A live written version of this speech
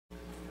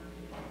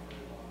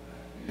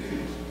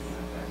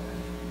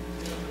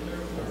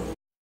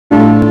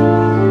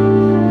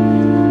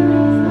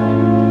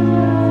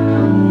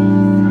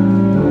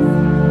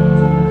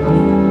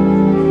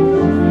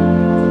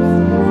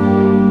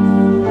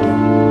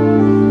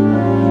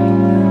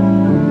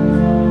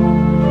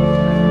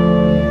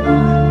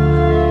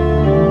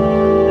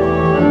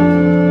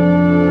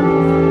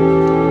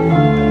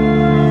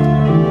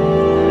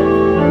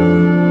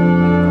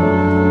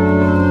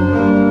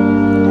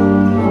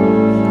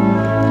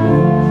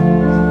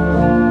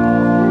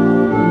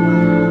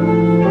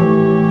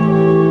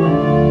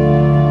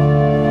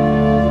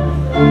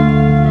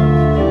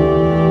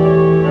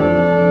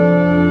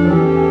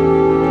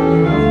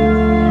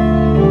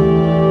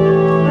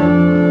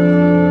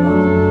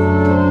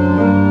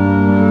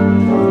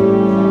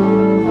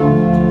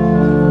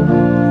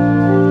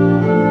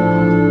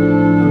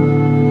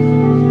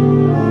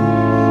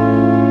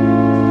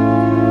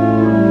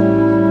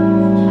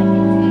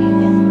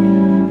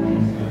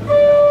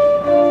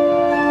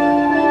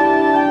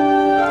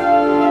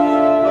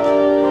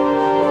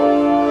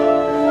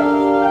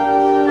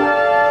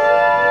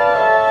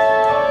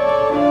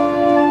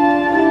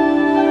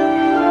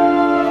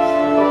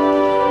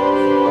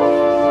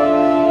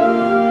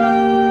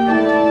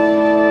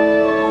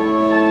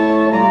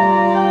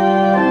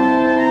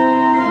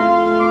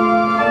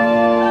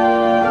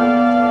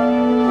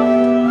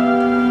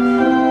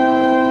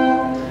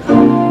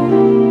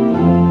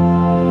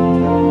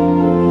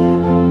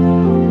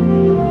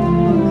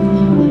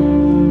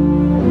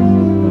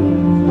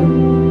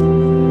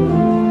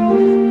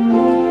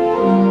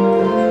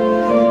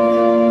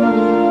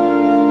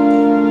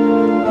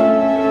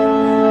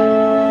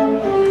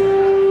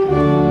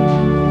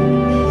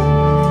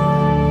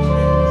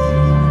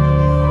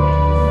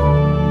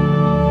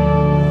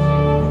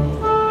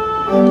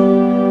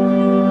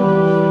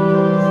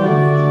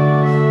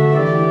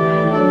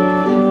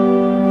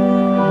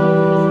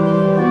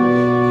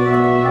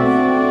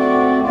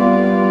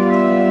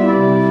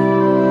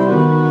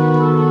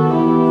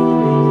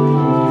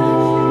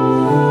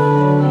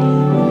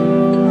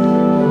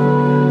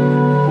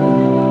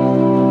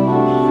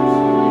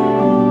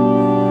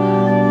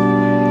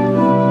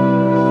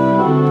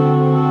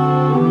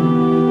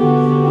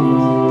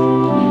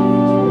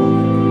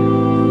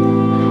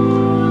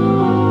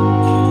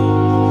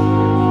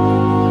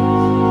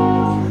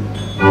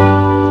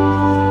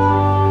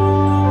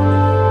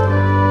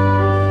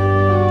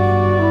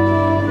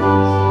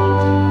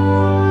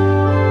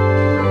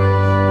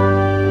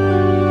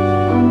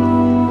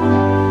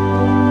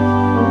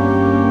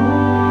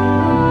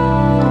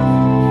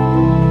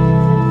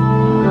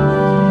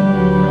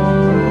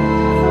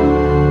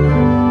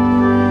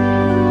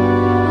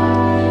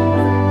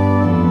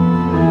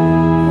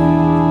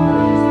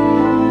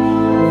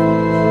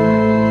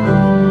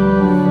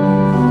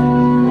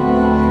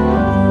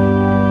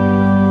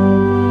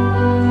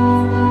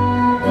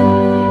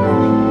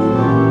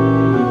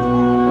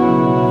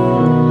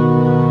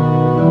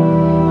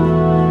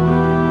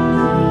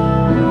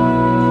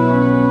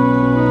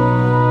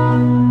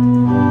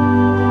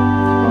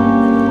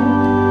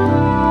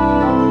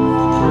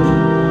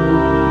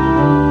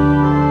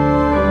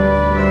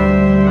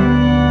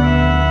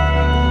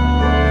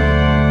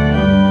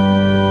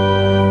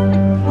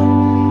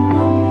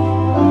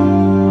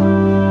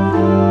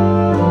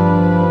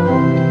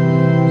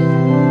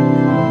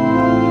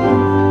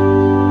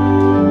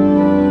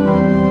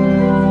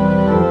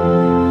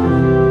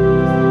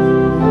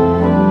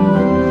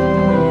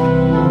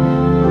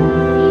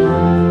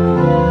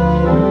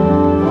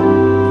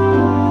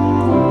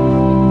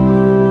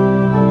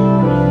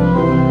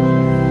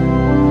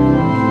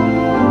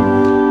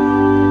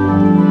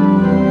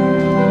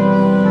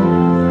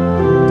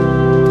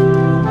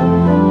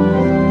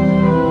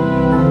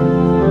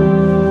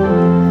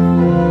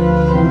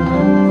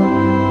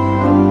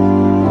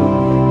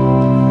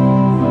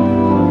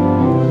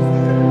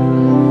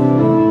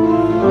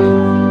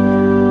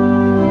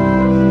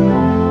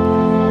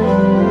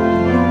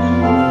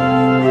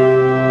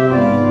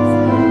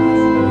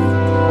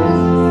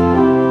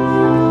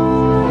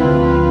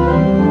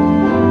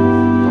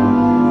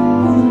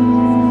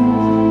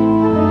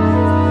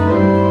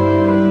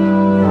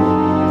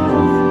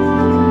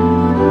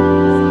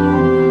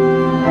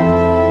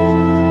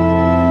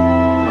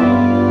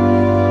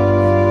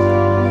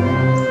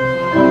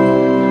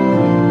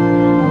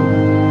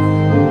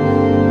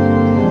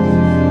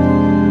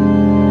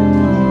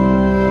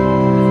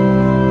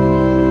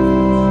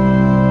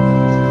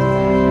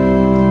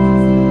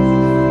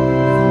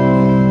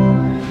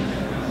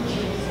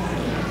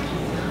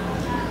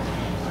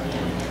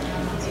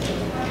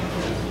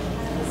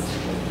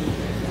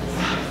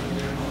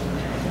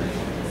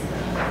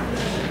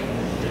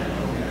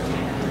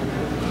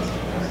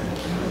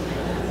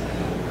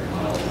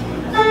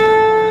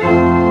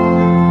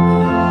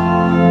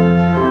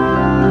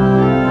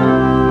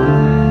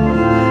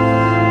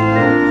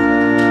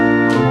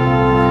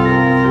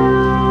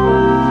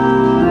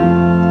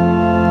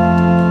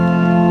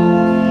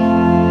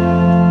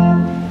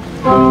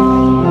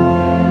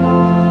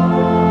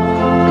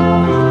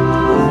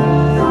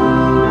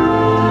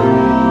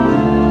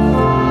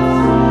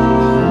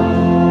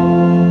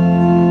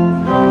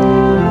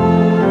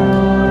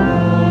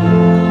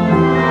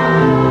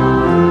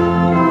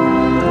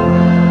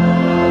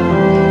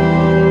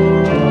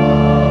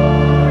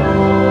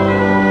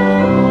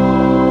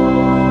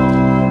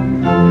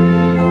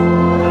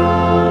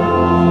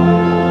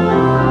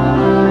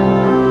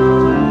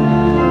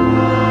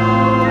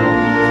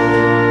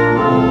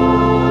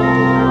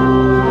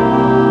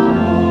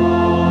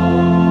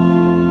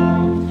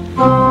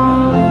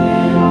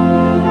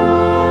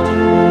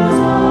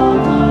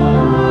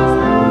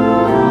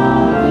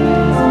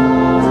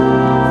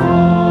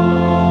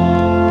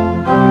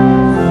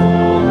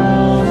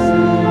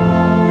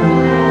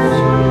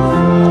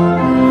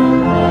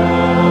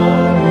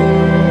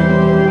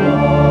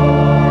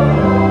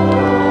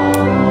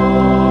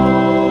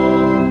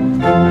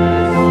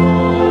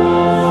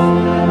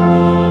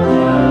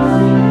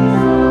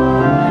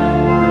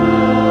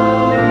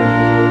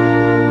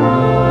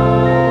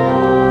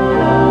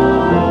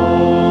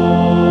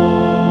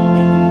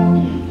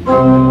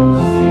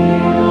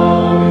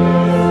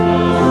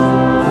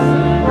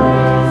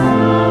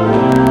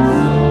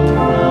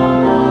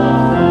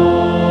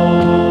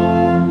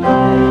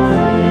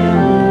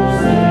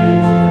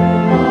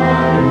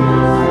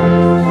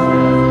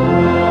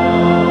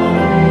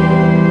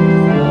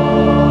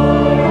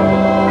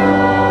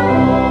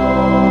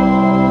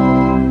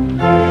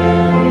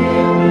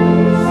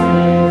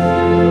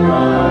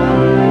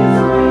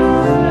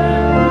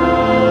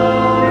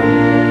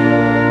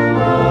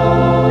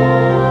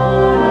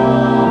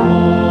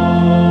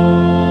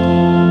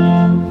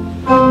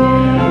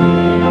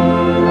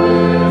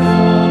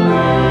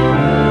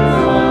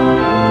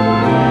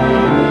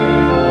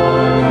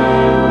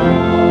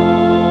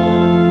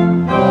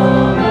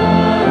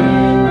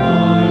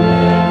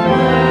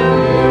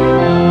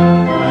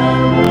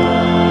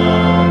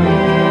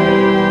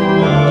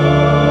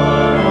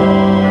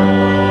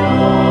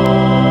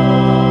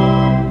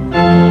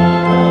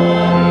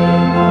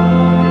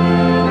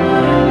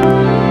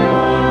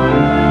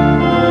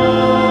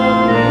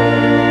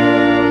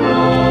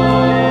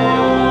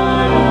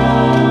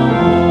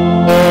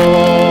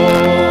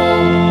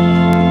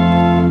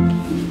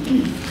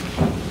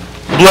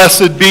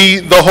Blessed be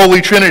the Holy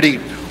Trinity,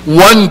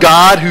 one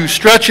God who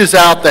stretches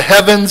out the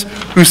heavens,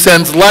 who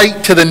sends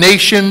light to the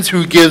nations,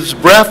 who gives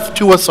breath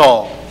to us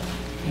all.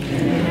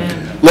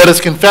 Amen. Let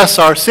us confess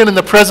our sin in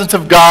the presence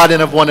of God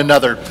and of one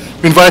another.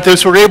 We invite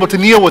those who are able to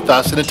kneel with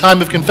us in a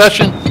time of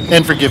confession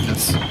and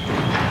forgiveness.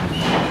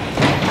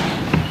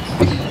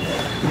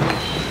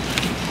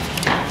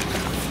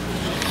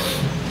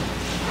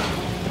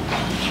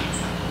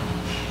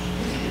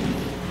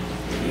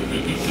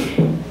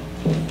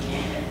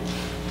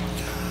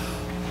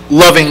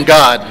 Loving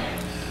God,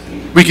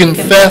 we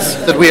confess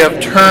that we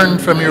have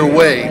turned from your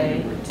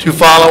way to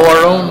follow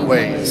our own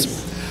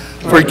ways.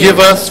 Forgive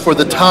us for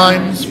the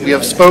times we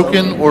have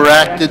spoken or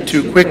acted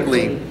too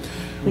quickly.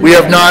 We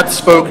have not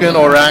spoken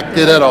or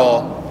acted at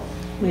all.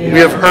 We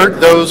have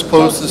hurt those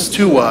closest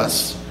to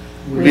us.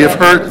 We have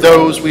hurt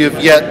those we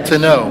have yet to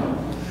know.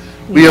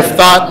 We have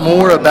thought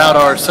more about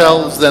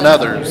ourselves than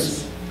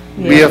others.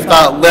 We have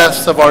thought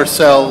less of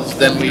ourselves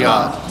than we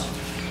ought.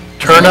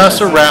 Turn us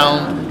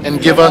around and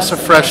give us a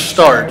fresh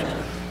start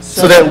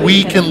so that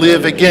we can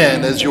live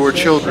again as your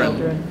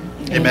children.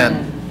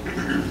 Amen.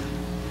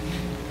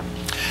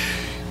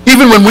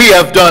 Even when we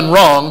have done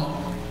wrong,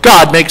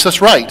 God makes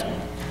us right.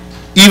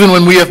 Even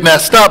when we have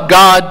messed up,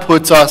 God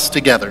puts us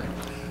together.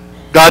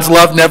 God's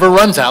love never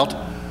runs out.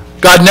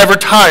 God never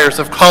tires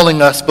of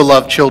calling us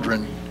beloved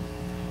children.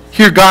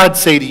 Hear God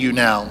say to you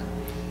now,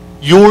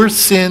 your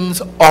sins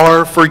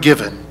are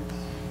forgiven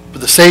for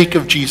the sake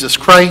of Jesus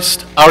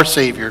Christ, our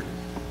Savior.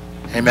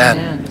 Amen.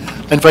 Amen.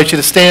 I invite you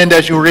to stand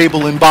as you are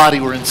able in body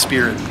or in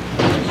spirit.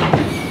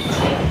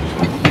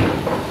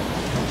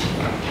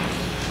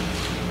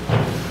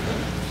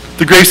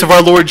 The grace of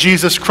our Lord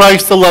Jesus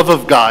Christ, the love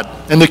of God,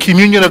 and the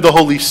communion of the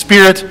Holy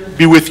Spirit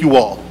be with you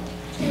all.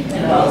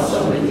 And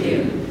also with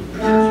you.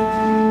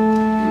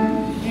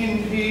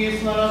 In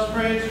peace, let us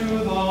pray to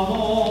the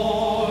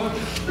Lord.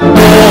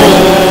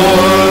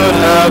 Lord,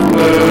 have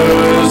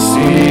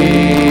mercy.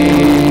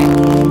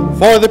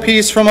 For the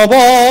peace from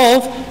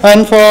above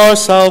and for our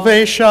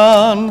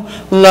salvation,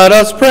 let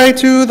us pray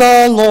to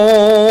the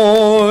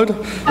Lord.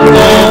 Lord,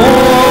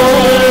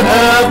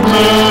 have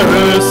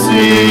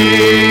mercy.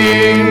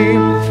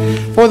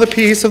 For the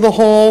peace of the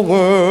whole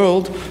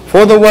world,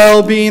 for the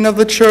well-being of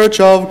the Church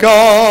of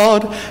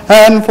God,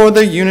 and for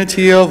the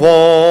unity of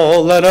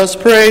all, let us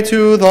pray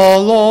to the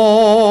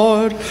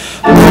Lord. Lord,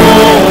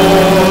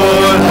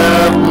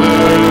 have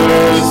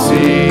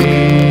mercy.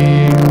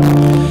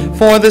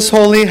 For this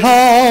holy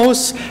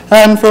house,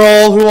 and for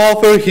all who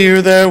offer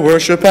here their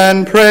worship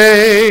and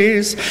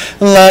praise,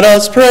 let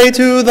us pray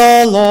to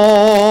the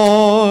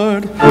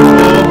Lord. Lord,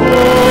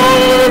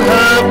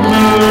 have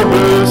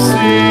mercy.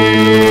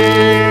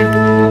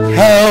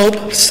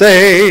 Help,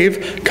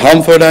 save,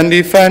 comfort, and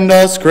defend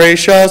us,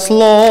 gracious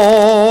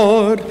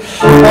Lord.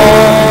 Amen.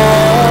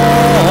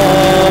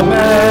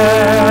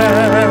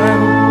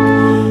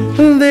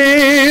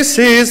 This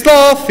is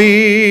the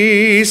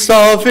feast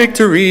of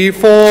victory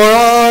for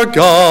our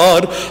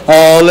God.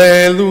 Alleluia.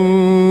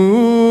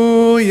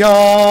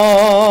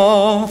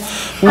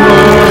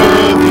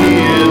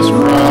 Worthy is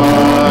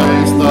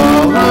Christ, the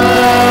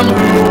Lamb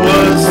who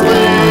was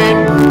slain,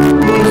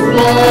 whose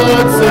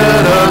blood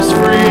set us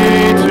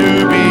free to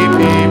be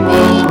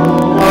people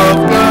of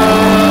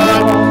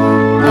God.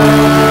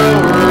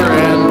 Power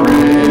and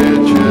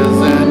riches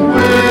and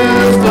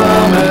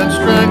wisdom and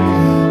strength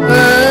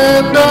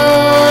and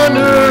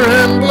honor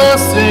and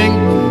blessing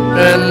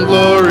and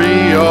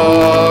glory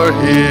are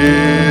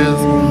his.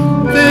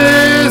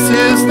 This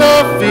is the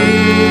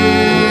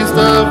feast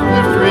of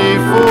victory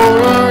for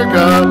our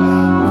God.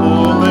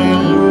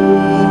 Hallelujah.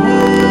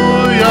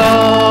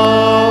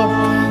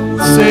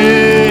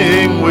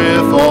 Sing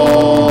with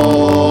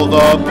all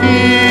the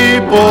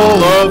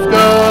people of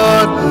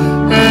God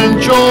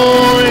and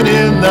join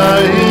in the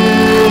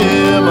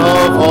hymn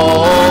of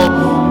all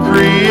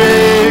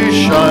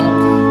creation.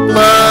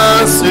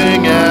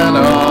 Blessing and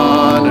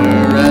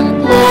honor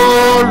and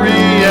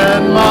glory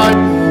and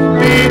might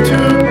be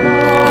to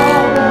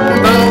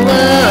the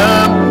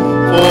Lamb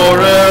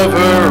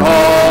forever.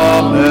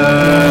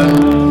 Amen.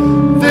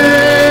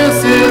 This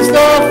is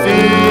the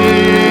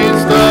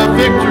feast of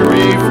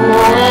victory for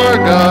our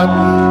God.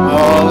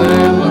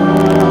 Hallelujah.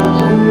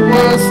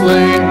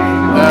 Slain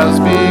has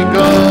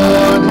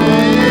begun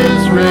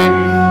his reign.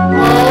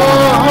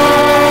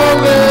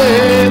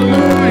 Hallelujah.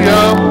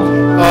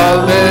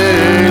 Hallelujah.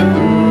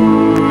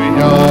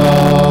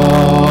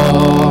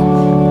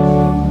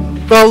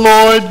 The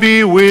Lord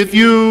be with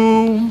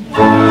you.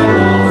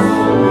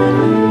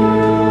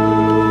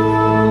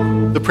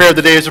 The prayer of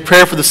the day is a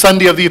prayer for the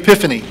Sunday of the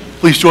Epiphany.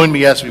 Please join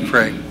me as we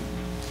pray.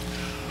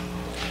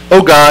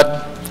 O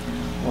God,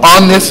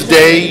 on this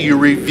day you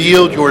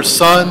revealed your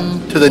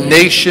Son to the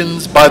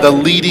nations by the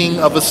leading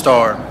of a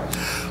star.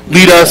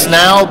 Lead us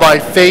now by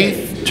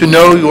faith to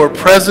know your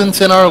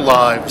presence in our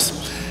lives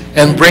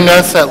and bring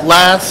us at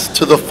last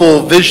to the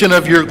full vision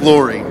of your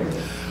glory.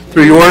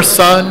 Through your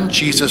Son,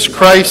 Jesus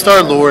Christ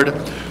our Lord,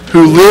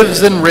 who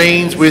lives and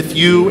reigns with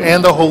you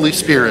and the Holy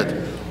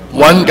Spirit,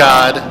 one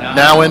God,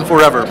 now and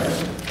forever.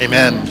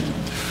 Amen.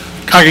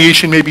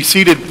 Congregation may be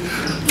seated. A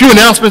few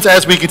announcements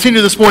as we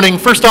continue this morning.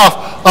 First off,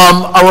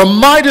 a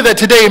reminder that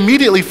today,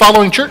 immediately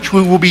following church,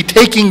 we will be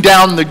taking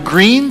down the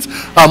greens,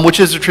 which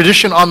is a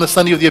tradition on the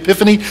Sunday of the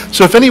Epiphany.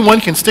 So if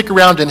anyone can stick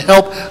around and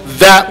help,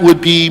 that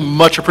would be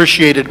much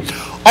appreciated.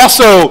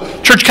 Also,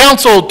 Church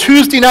Council,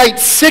 Tuesday night,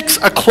 6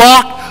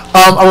 o'clock.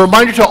 A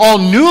reminder to all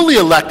newly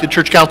elected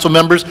Church Council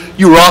members,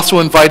 you are also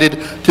invited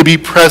to be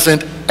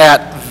present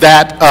at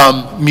that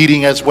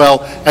meeting as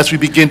well as we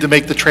begin to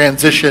make the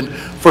transition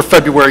for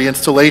February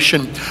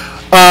installation.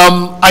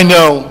 I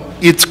know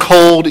it's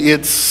cold,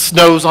 it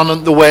snows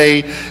on the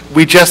way.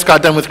 We just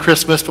got done with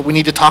Christmas, but we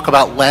need to talk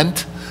about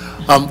Lent.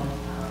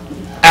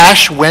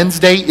 Ash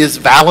Wednesday is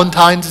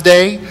Valentine's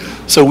Day,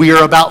 so we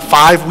are about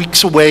 5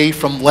 weeks away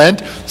from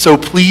Lent. So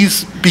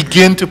please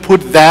begin to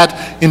put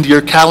that into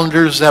your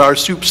calendars that our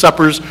soup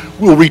suppers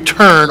will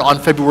return on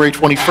February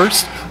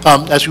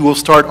 21st as we will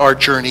start our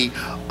journey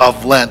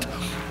of Lent.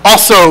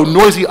 Also,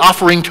 noisy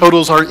offering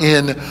totals are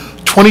in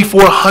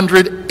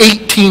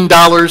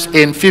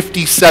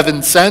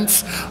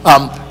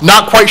 $2,418.57.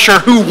 Not quite sure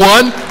who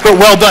won, but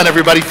well done,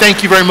 everybody.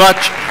 Thank you very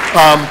much.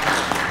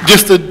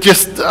 Just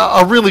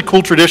a really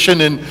cool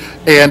tradition, and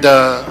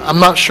I'm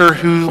not sure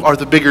who are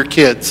the bigger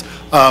kids.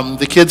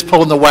 The kids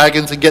pulling the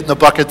wagons and getting the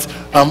buckets,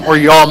 or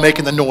y'all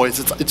making the noise.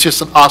 It's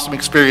just an awesome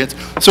experience.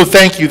 So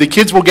thank you. The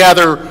kids will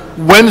gather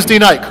Wednesday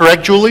night,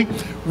 correct, Julie?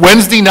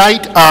 Wednesday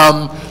night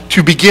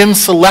to begin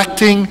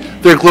selecting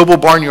their Global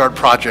Barnyard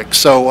project.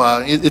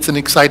 So it's an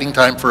exciting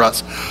time for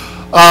us.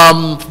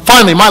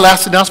 Finally, my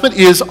last announcement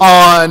is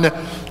on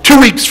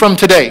 2 weeks from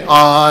today,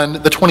 on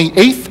the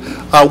 28th,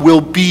 will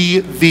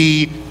be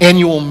the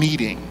annual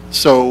meeting.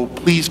 So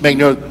please make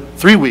note,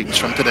 3 weeks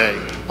from today,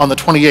 on the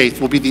 28th,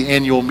 will be the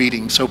annual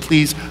meeting. So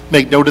please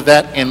make note of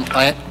that and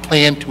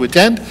plan to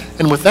attend.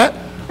 And with that,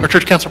 our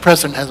Church Council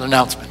President has an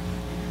announcement.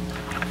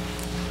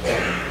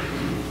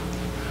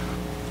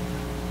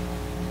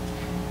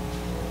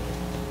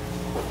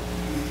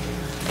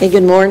 Hey,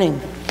 good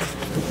morning.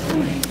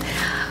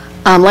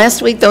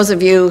 Last week, those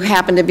of you who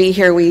happened to be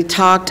here, we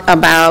talked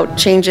about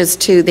changes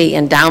to the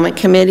Endowment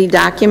Committee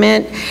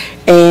document,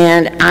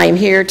 and I'm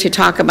here to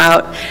talk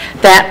about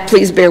that.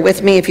 Please bear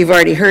with me if you've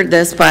already heard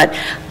this, but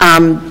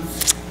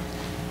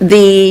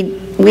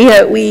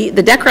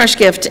the deck rush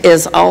gift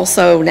is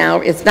also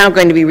it's now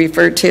going to be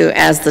referred to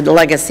as the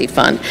Legacy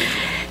Fund.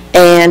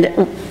 And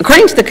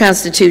according to the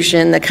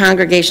Constitution, the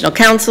Congregational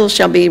Council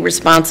shall be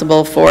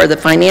responsible for the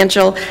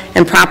financial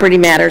and property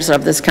matters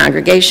of this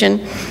congregation.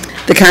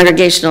 The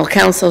Congregational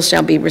Council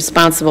shall be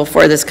responsible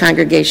for this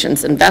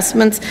congregation's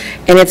investments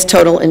and its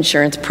total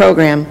insurance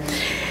program.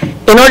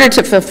 In order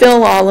to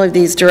fulfill all of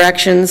these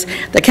directions,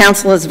 the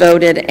Council has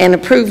voted and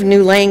approved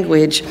new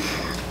language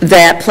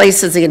that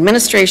places the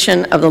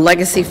administration of the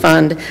Legacy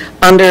Fund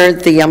under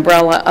the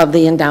umbrella of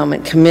the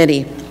Endowment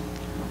Committee.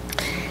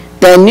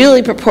 The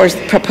newly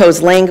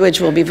proposed language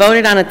will be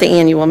voted on at the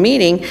annual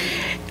meeting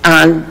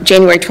on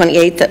January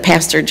 28th that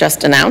Pastor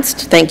just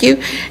announced, thank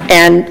you,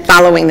 and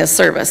following this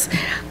service.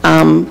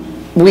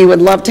 We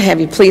would love to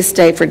have you please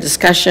stay for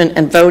discussion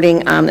and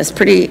voting on this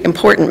pretty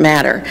important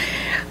matter.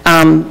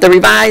 The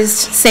revised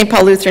St.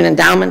 Paul Lutheran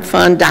Endowment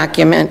Fund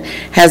document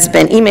has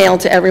been emailed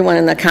to everyone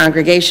in the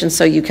congregation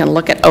so you can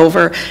look it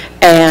over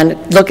and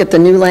look at the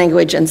new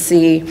language and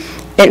see,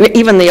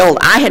 even the old.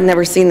 I had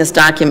never seen this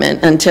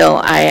document until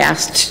I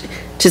asked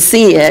to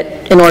see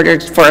it in order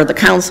for the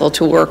council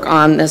to work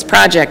on this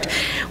project.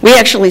 We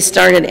actually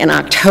started in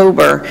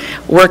October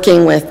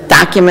working with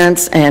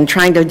documents and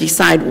trying to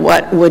decide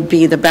what would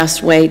be the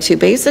best way to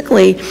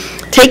basically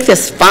take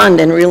this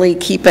fund and really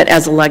keep it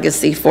as a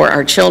legacy for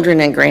our children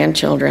and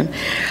grandchildren.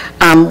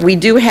 We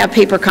do have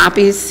paper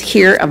copies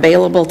here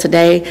available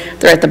today.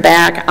 They're at the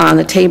back on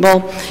the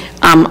table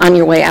on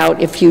your way out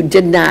if you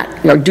did not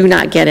or do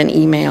not get an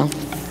email.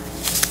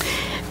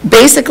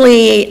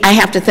 Basically, I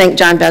have to thank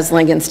John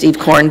Besling and Steve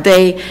Korn.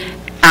 They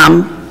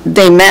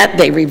met,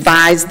 they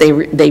revised, they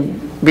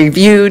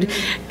reviewed,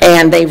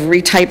 and they've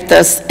retyped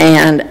this,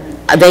 and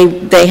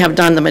they have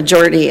done the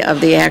majority of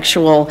the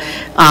actual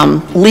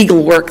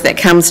legal work that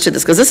comes to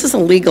this, because this is a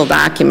legal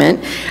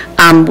document.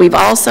 We've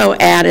also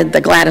added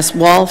the Gladys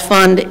Wall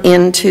Fund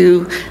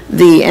into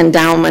the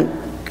endowment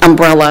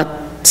umbrella,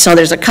 so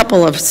there's a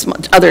couple of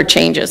other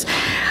changes.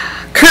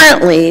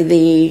 Currently,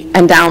 the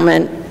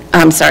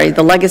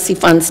the Legacy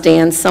Fund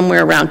stands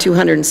somewhere around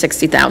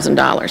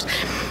 $260,000.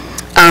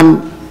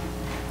 I'm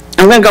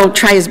going to go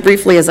try as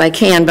briefly as I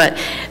can, but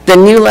the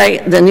new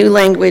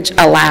language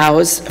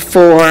allows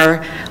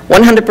for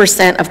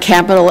 100% of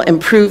capital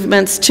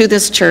improvements to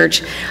this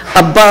church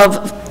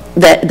above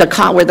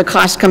where the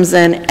cost comes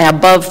in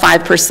above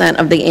 5%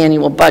 of the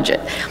annual budget.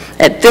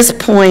 At this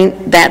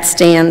point, that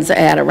stands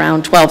at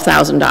around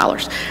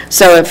 $12,000.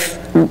 So if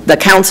the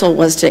council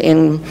was to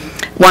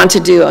want to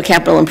do a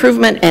capital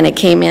improvement and it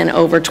came in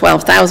over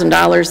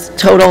 $12,000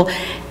 total,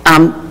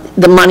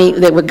 the money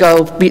that would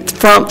go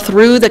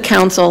through the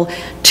council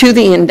to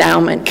the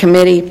endowment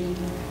committee,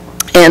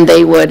 and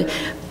they would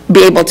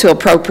be able to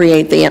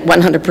appropriate the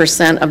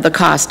 100% of the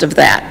cost of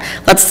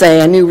that. Let's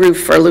say a new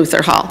roof for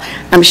Luther Hall.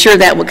 I'm sure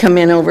that would come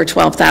in over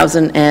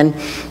 $12,000, and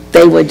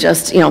they would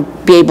just,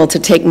 be able to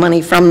take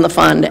money from the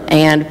fund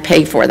and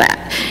pay for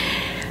that.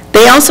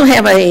 They also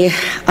have a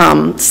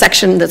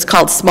section that's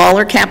called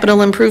smaller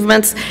capital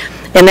improvements,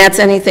 and that's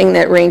anything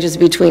that ranges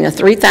between a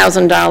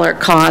 $3,000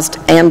 cost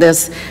and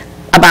this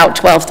about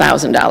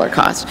 $12,000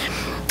 cost.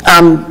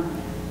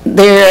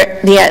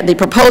 The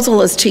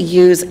proposal is to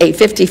use a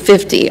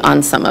 50-50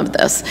 on some of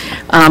this.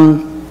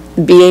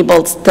 Be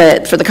able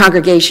for the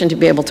congregation to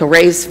be able to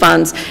raise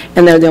funds,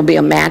 and then there'll be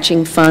a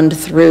matching fund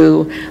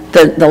through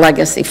the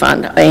legacy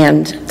fund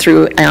and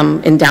through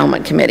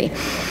endowment committee.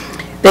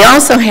 They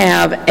also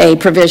have a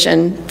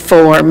provision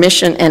for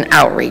mission and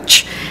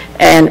outreach.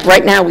 And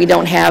right now, we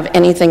don't have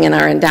anything in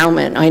our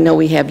endowment. I know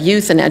we have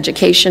youth and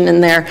education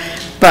in there,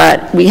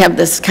 but we have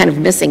this kind of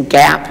missing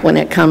gap when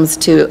it comes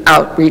to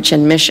outreach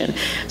and mission.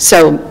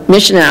 So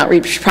mission and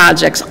outreach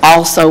projects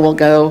also will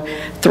go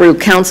through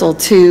council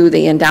to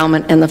the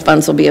endowment, and the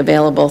funds will be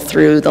available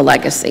through the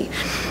legacy.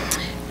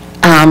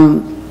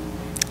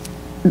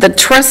 The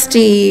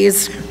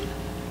trustees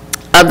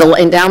of the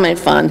endowment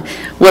fund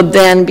will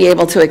then be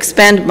able to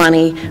expend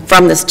money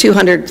from this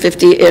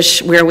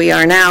 250-ish where we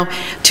are now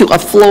to a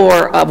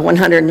floor of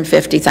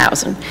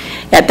 150,000.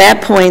 At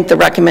that point, the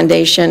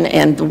recommendation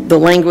and the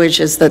language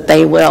is that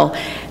they will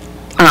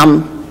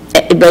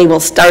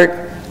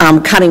start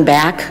cutting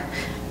back,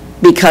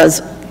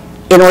 because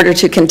in order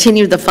to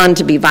continue the fund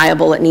to be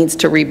viable, it needs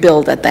to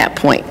rebuild at that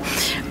point.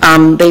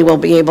 They will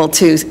be able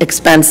to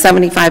expend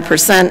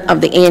 75%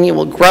 of the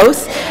annual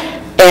growth,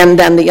 and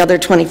then the other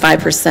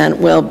 25%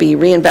 will be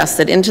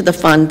reinvested into the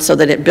fund so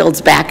that it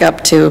builds back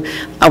up to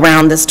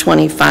around this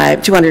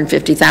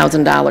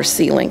 $250,000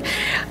 ceiling.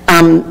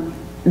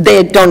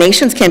 The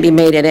donations can be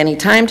made at any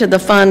time to the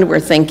fund. We're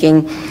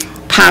thinking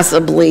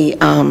possibly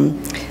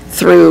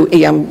through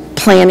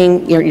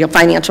planning, your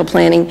financial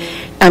planning.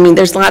 I mean,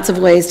 there's lots of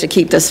ways to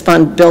keep this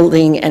fund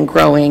building and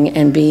growing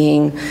and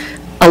being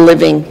a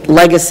living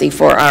legacy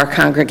for our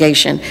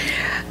congregation.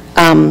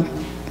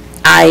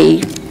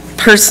 I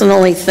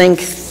personally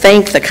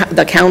thank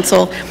the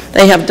council.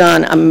 They have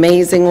done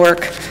amazing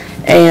work,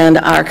 and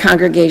our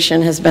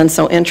congregation has been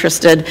so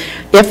interested.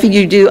 If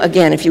you do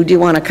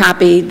want a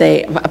copy,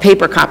 a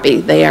paper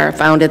copy, they are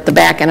found at the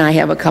back, and I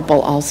have a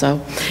couple also.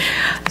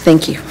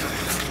 Thank you.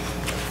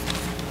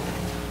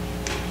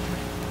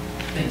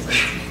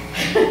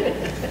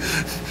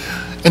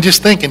 And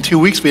just think, in 2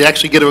 weeks, we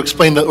actually get to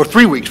explain, or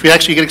 3 weeks, we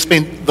actually get to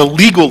explain the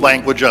legal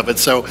language of it.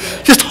 So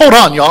just hold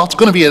on, y'all. It's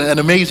going to be an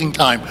amazing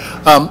time.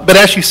 But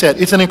as you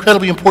said, it's an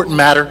incredibly important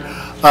matter,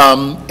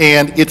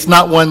 and it's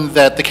not one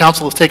that the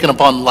council has taken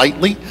upon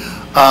lightly.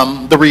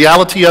 The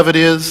reality of it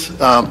is,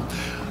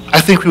 I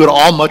think we would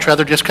all much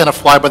rather just kind of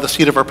fly by the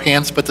seat of our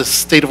pants, but the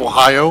state of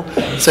Ohio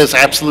says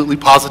absolutely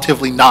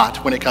positively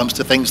not when it comes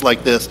to things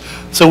like this.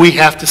 So we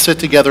have to sit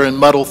together and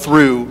muddle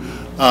through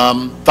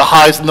the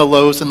highs and the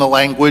lows in the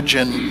language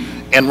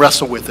and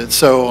wrestle with it.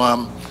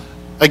 So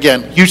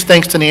again, huge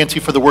thanks to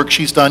Nancy for the work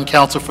she's done,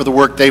 council for the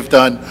work they've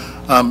done,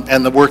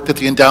 and the work that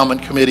the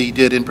endowment committee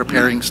did in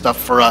preparing stuff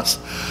for us.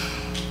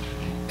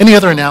 Any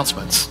other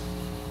announcements?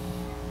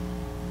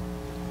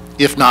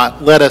 If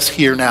not, let us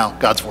hear now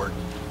God's word.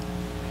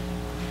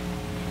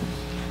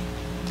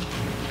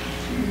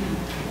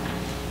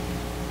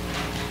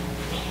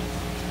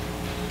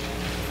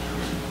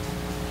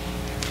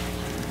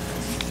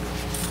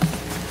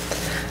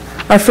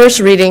 Our first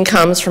reading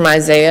comes from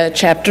Isaiah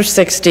chapter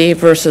 60,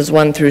 verses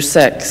 1 through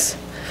 6.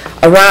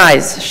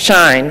 Arise,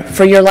 shine,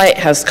 for your light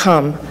has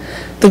come.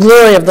 The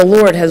glory of the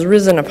Lord has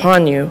risen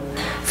upon you.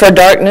 For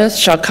darkness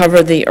shall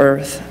cover the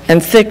earth,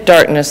 and thick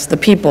darkness the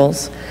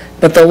peoples.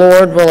 But the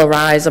Lord will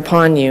arise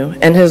upon you,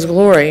 and his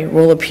glory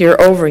will appear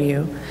over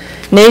you.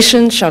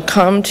 Nations shall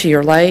come to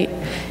your light,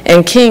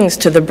 and kings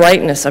to the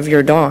brightness of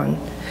your dawn.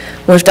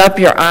 Lift up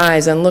your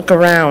eyes and look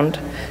around.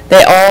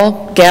 They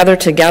all gather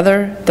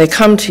together, they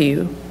come to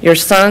you. Your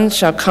sons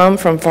shall come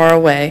from far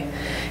away,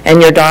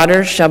 and your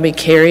daughters shall be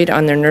carried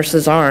on their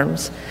nurses'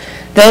 arms.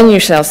 Then you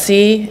shall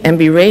see and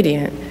be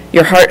radiant.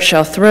 Your heart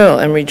shall thrill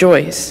and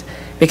rejoice,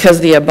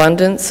 because the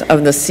abundance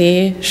of the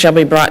sea shall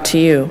be brought to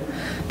you.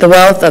 The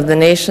wealth of the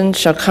nations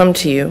shall come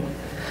to you.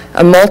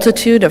 A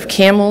multitude of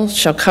camels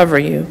shall cover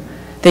you.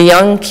 The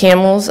young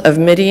camels of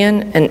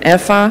Midian and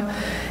Ephah,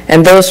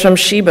 and those from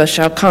Sheba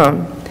shall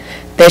come.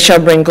 They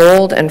shall bring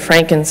gold and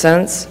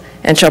frankincense,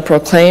 and shall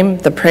proclaim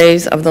the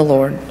praise of the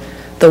Lord.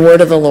 The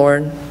word of the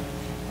Lord.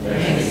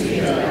 Thanks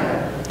be to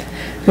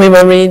God. We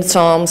will read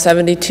Psalm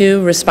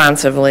 72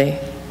 responsively.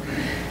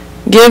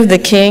 Give the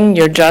king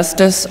your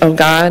justice, O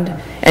God,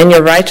 and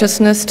your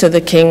righteousness to the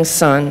king's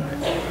son.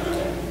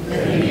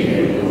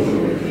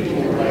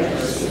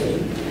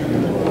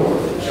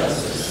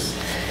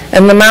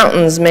 And the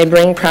mountains may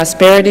bring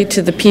prosperity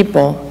to the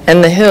people,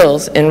 and the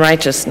hills in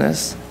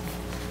righteousness.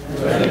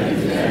 Let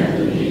him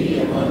defend the needy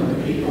among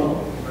the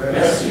people,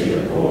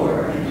 rescue the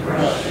poor, and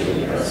crush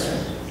the oppressor.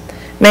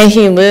 May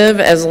he live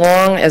as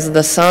long as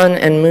the sun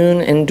and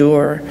moon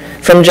endure,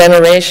 from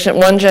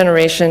one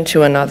generation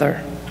to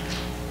another.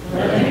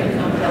 Let him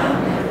come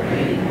down like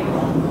rain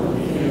on the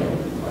lowly field,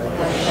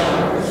 like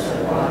showers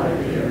that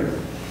water the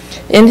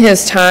earth. In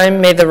his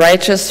time may the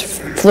righteous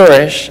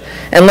flourish,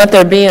 and let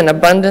there be an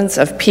abundance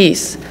of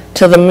peace,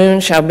 till the moon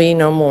shall be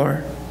no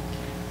more.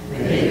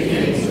 May the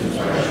kings of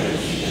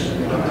Tarshish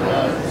and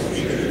crocodiles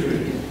be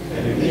true,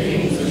 and the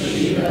kings of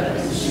Sheba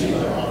and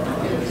Sheba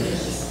offer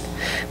gifts.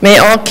 May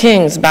all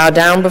kings bow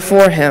down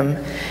before him,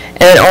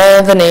 and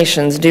all the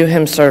nations do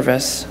him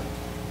service.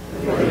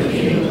 For the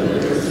king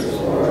delivers the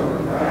poor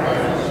who cry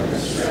out in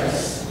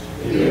distress,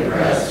 the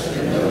oppressed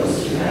and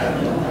those who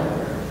have no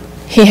helper.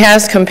 He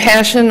has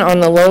compassion on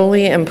the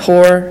lowly and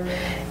poor,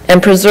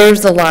 and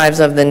preserves the lives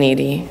of the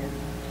needy.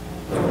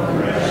 The one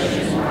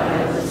wretched and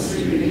wild is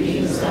who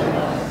redeems their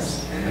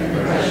lives,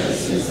 and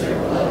precious is their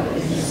blood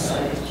in his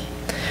sight.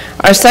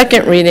 Our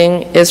second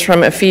reading is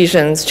from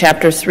Ephesians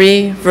chapter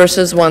 3,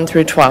 verses 1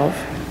 through 12.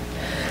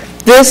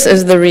 This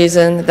is the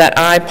reason that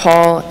I,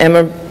 Paul, am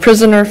a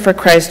prisoner for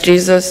Christ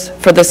Jesus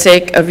for the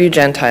sake of you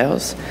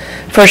Gentiles.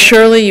 For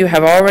surely you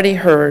have already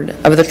heard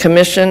of the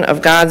commission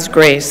of God's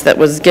grace that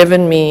was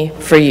given me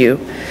for you,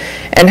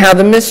 and how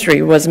the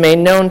mystery was made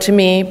known to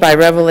me by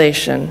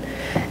revelation,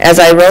 as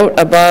I wrote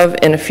above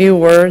in a few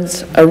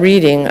words, a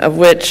reading of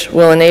which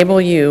will enable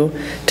you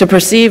to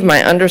perceive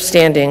my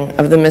understanding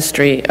of the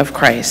mystery of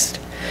Christ.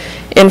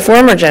 In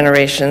former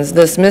generations,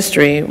 this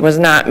mystery was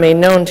not made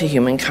known to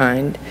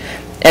humankind,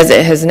 as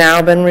it has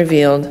now been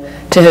revealed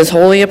to his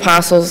holy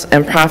apostles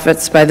and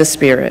prophets by the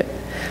Spirit.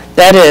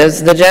 That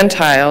is, the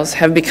Gentiles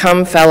have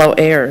become fellow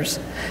heirs,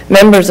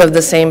 members of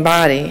the same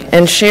body,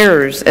 and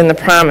sharers in the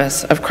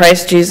promise of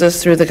Christ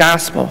Jesus through the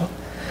gospel.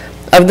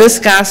 Of this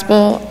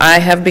gospel I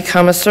have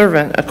become a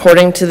servant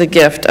according to the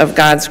gift of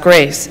God's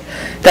grace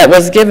that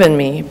was given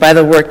me by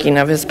the working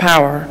of his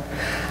power.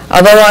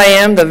 Although I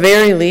am the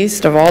very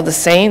least of all the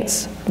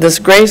saints, this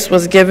grace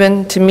was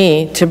given to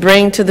me to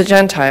bring to the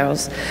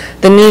Gentiles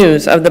the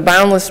news of the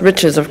boundless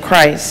riches of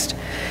Christ,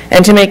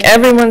 and to make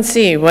everyone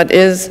see what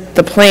is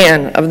the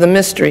plan of the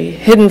mystery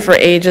hidden for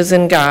ages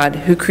in God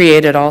who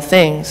created all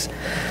things,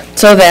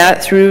 so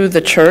that through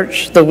the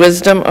church the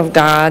wisdom of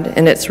God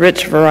in its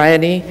rich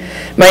variety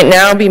might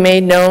now be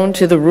made known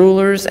to the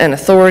rulers and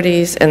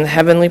authorities in the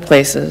heavenly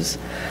places.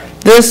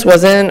 This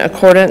was in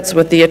accordance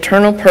with the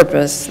eternal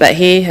purpose that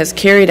he has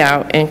carried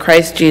out in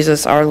Christ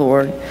Jesus our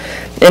Lord,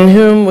 in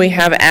whom we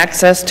have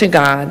access to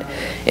God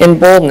in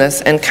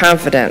boldness and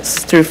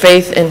confidence through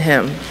faith in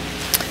him.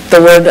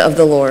 The word of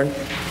the Lord.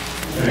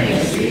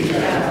 Thanks be to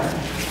God.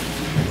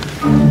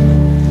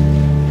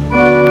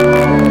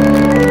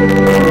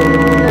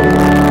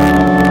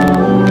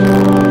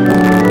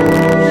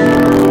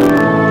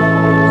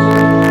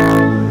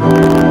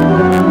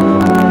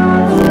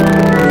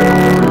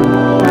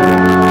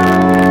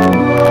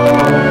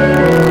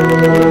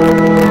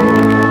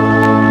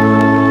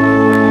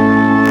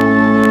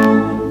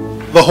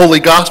 The Holy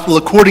Gospel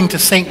according to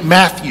St.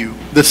 Matthew,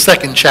 the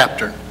 2nd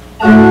chapter.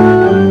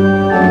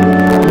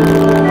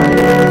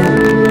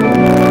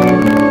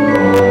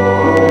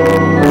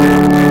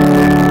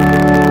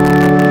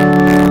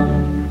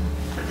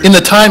 In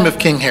the time of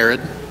King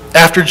Herod,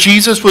 after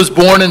Jesus was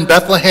born in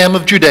Bethlehem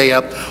of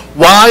Judea,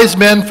 wise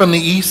men from the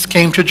east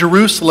came to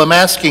Jerusalem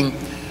asking,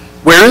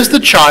 "Where is the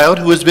child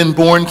who has been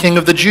born King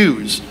of the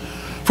Jews?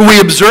 For we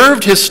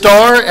observed his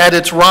star at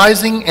its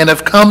rising and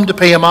have come to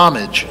pay him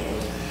homage."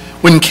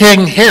 When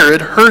King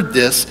Herod heard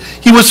this,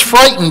 he was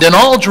frightened, and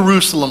all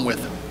Jerusalem with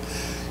him.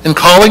 And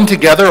calling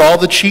together all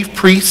the chief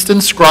priests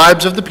and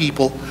scribes of the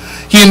people,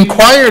 he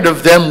inquired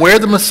of them where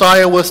the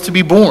Messiah was to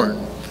be born.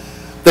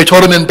 They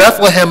told him, "In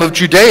Bethlehem of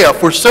Judea,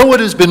 for so it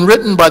has been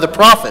written by the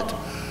prophet.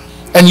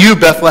 And you,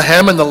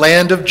 Bethlehem, in the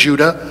land of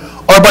Judah,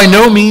 are by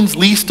no means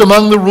least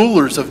among the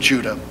rulers of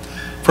Judah.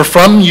 For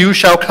from you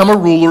shall come a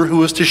ruler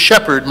who is to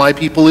shepherd my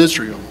people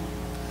Israel."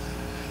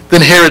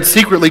 Then Herod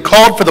secretly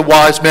called for the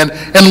wise men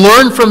and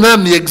learned from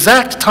them the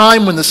exact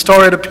time when the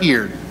star had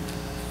appeared.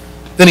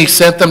 Then he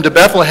sent them to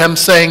Bethlehem,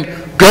 saying,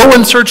 "Go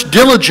and search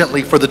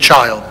diligently for the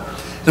child.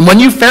 And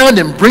when you found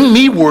him, bring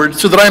me word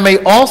so that I may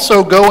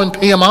also go and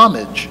pay him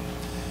homage."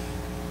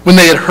 When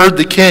they had heard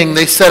the king,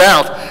 they set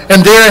out,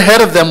 and there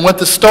ahead of them went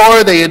the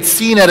star they had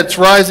seen at its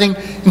rising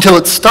until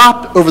it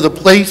stopped over the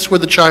place where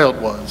the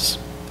child was.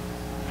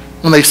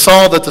 When they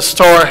saw that the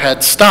star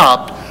had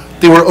stopped,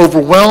 they were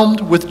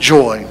overwhelmed with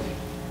joy.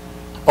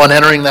 On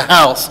entering the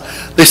house,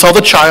 they saw the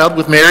child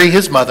with Mary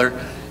his mother,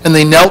 and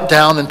they knelt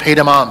down and paid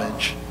him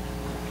homage.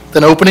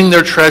 Then opening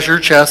their treasure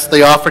chests,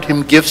 they offered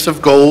him gifts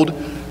of gold,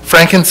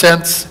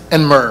 frankincense,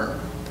 and myrrh.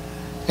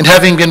 And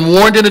having been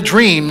warned in a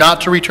dream not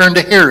to return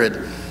to Herod,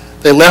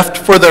 they left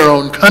for their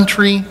own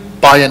country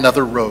by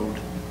another road.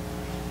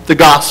 The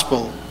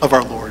Gospel of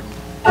our Lord.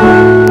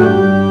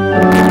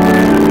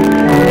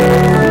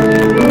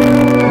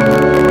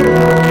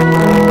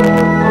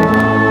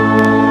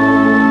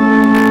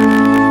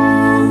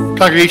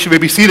 Congregation may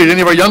be seated.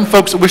 Any of our young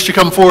folks that wish to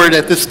come forward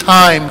at this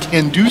time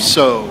can do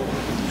so.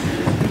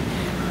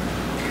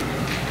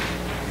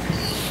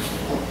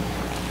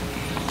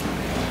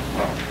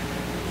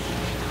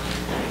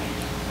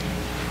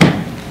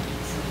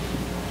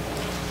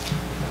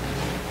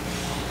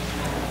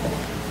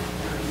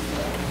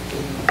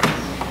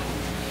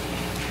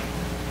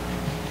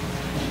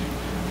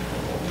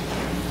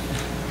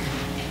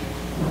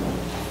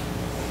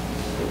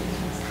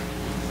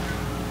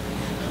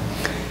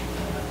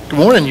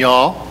 morning,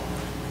 y'all.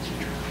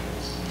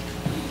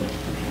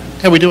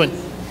 How we doing?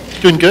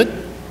 Doing good?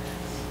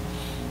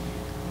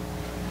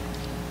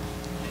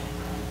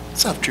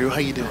 What's up, Drew? How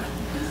you doing?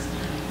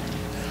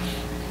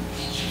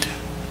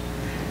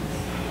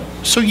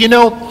 So,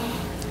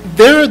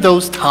 there are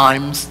those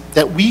times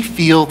that we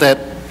feel that,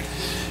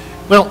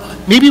 well,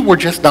 maybe we're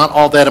just not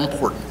all that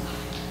important.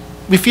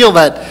 We feel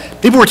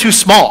that maybe we're too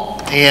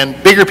small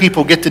and bigger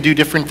people get to do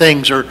different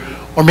things, or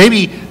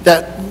maybe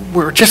that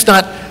we're just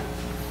not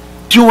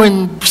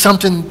doing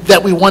something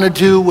that we want to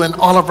do when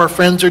all of our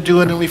friends are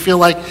doing, and we feel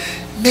like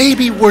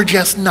maybe we're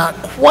just not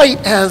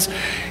quite as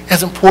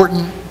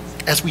important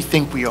as we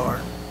think we are,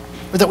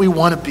 or that we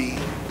want to be,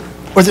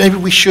 or that maybe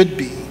we should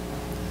be.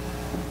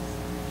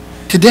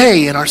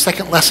 Today, in our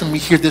second lesson, we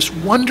hear this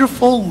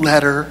wonderful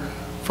letter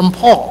from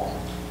Paul.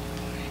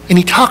 And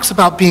he talks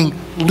about being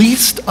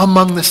least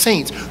among the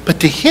saints. But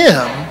to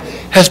him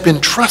has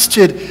been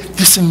trusted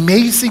this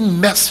amazing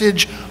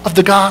message of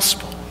the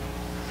gospel.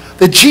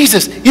 That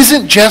Jesus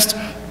isn't just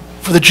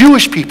for the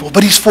Jewish people,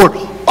 but he's for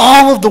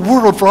all of the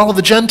world, for all of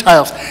the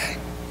Gentiles.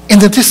 And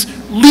that this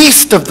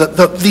least of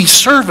these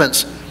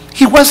servants,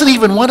 he wasn't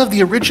even one of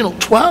the original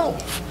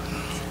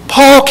 12.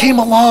 Paul came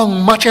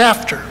along much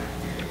after.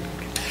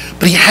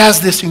 But he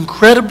has this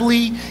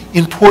incredibly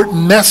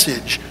important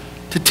message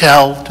to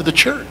tell to the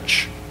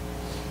church.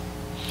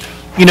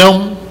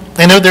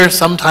 I know there are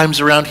some times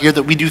around here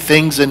that we do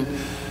things, and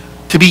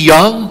to be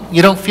young,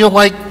 you don't feel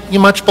like you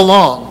much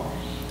belong.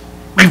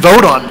 We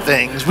vote on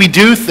things, we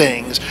do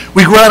things,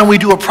 we go out and we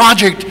do a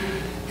project,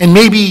 and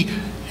maybe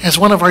as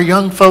one of our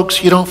young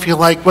folks, you don't feel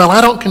like, well, I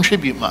don't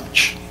contribute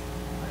much.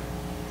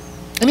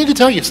 I need to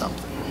tell you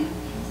something.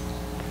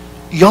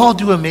 Y'all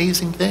do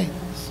amazing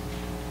things.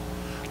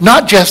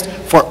 Not just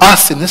for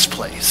us in this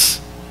place,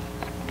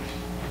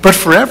 but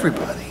for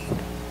everybody.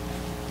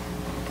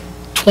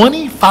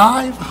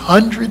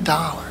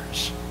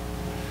 $2,500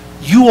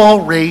 you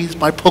all raised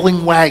by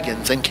pulling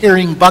wagons and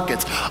carrying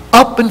buckets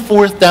up and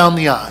forth down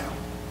the aisle.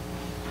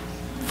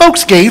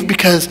 Folks gave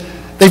because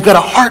they've got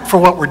a heart for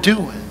what we're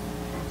doing,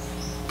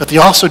 but they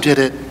also did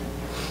it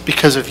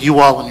because of you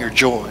all and your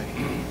joy.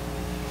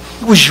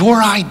 It was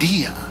your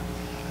idea.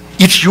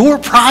 It's your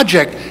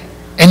project,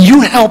 and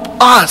you help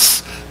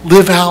us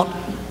live out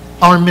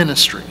our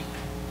ministry.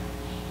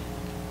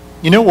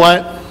 You know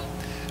what?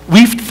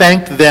 We've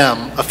thanked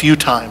them a few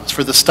times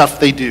for the stuff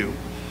they do.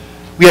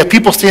 We have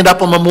people stand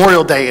up on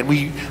Memorial Day and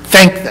we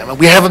thank them. And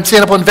we have them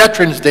stand up on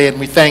Veterans Day and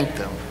we thank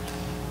them.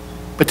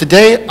 But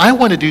today, I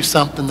want to do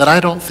something that I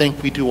don't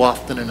think we do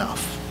often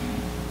enough.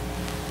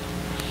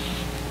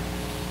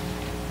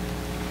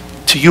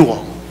 To you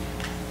all,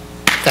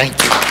 thank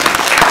you.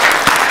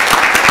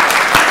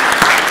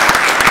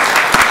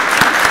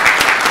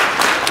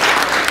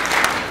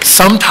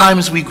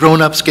 Sometimes we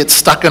grown-ups get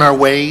stuck in our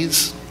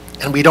ways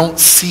and we don't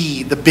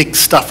see the big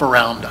stuff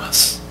around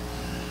us.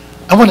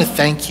 I want to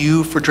thank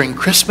you for during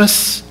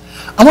Christmas.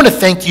 I want to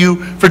thank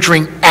you for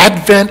during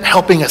Advent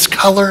helping us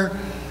color,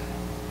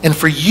 and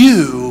for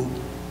you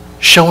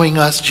showing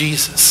us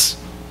Jesus.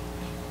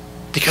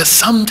 Because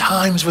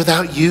sometimes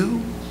without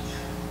you,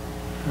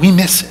 we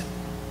miss it.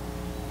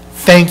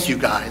 Thank you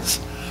guys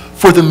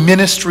for the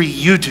ministry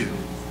you do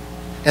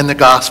and the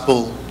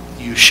gospel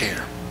you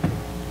share.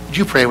 Would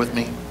you pray with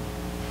me?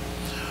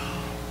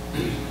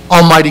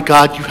 Almighty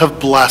God, you have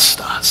blessed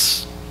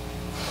us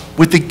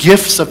with the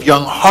gifts of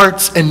young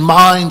hearts and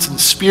minds and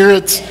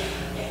spirits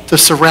to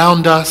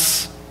surround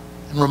us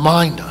and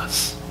remind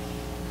us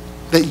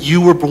that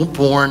you were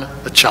born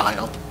a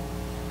child.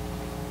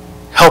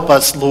 Help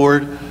us,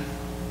 Lord,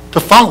 to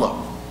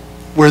follow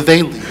where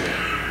they lead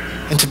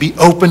and to be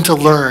open to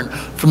learn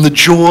from the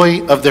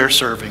joy of their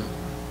serving.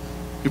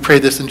 We pray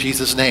this in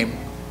Jesus' name.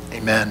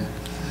 Amen.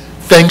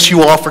 Thanks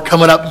you all for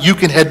coming up. You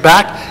can head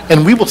back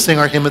and we will sing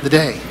our hymn of the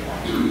day.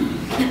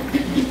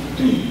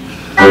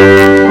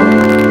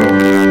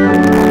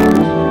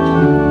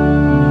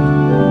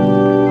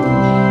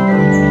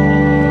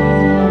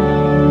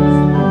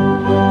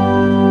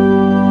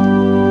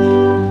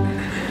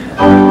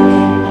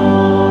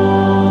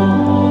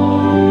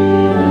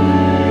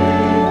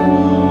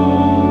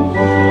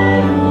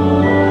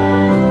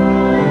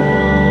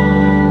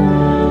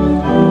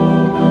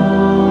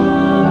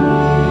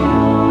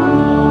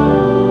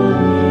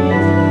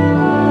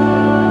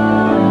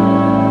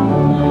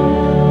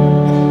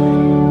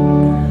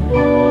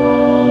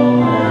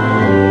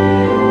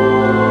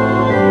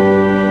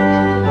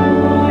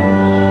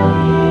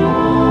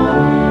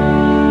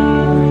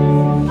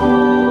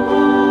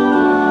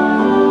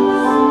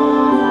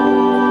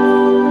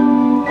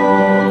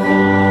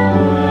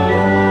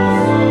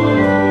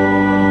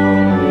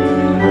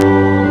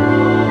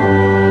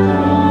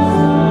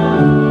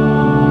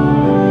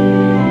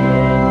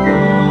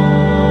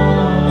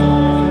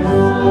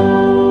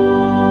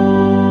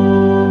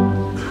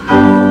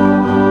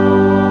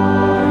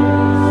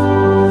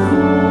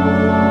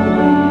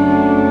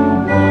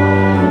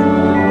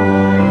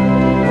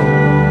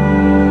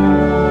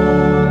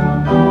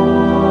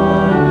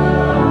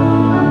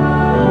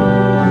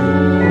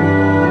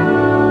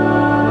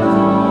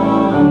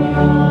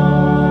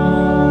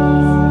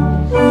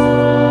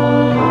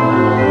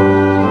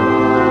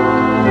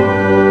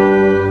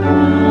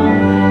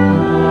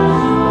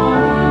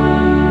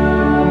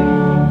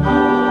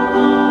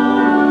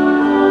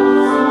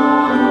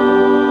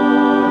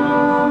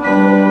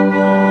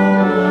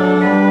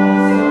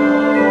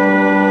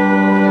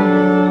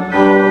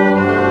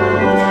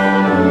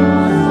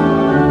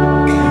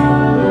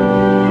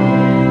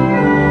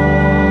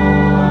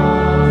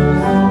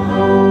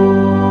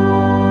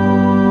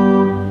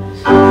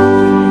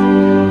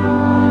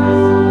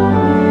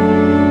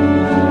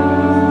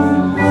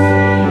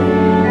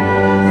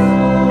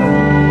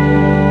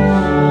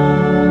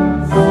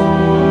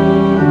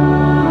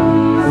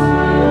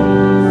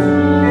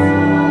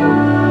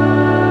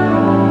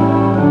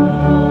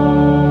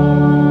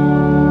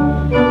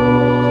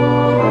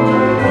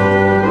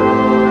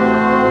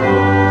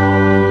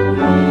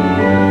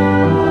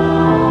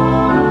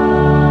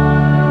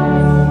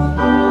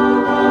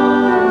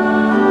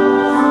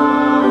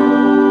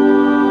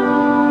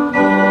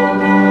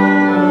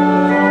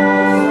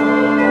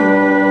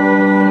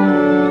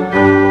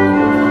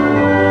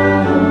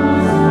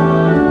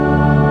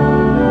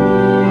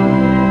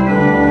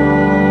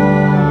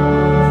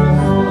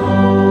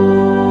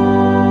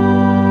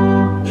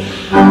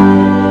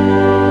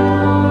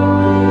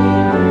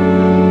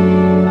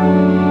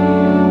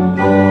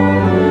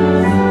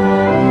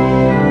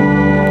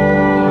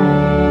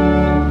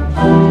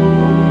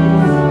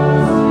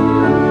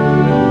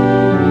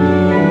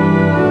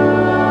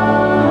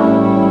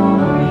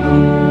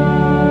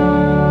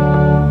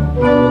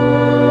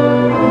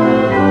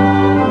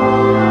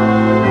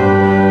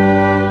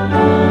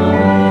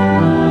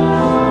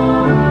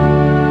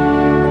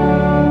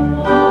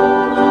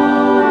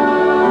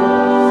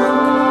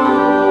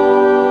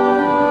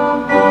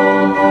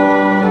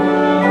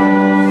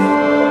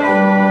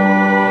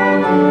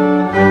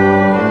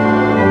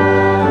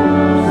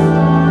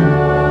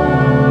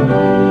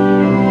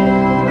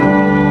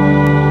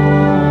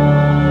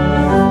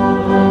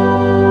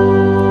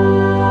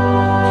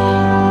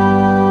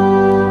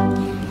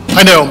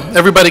 I know,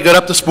 everybody got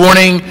up this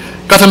morning,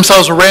 got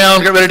themselves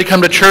around, got ready to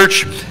come to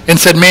church, and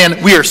said, man,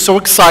 we are so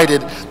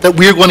excited that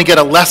we're going to get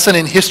a lesson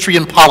in history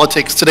and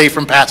politics today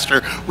from Pastor.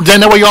 Is that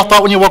what you all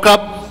thought when you woke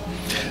up?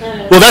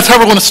 Well, that's how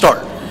we're going to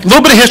start. A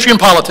little bit of history and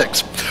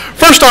politics.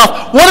 First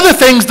off, one of the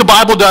things the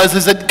Bible does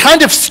is it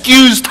kind of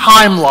skews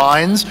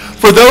timelines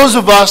for those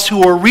of us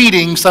who are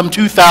reading some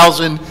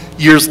 2,000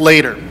 years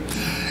later.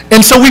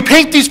 And so we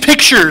paint these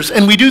pictures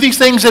and we do these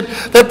things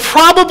that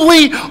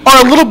probably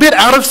are a little bit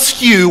out of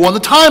skew on the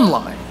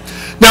timeline.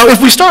 Now,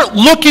 if we start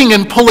looking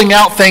and pulling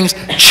out things,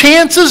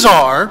 chances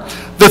are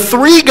the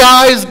three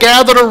guys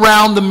gathered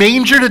around the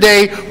manger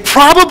today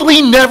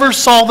probably never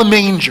saw the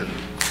manger.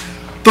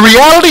 The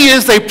reality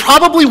is they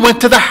probably went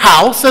to the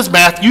house, as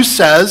Matthew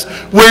says,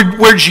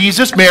 where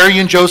Jesus, Mary,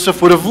 and Joseph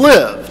would have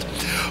lived.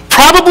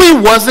 Probably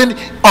wasn't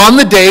on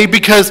the day,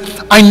 because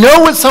I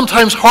know it's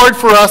sometimes hard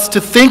for us to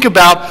think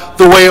about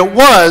the way it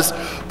was,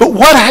 but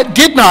what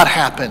did not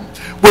happen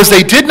was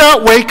they did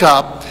not wake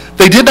up,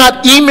 they did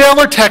not email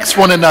or text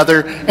one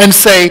another and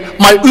say,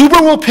 my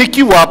Uber will pick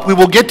you up, we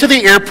will get to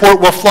the airport,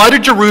 we'll fly to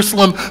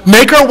Jerusalem,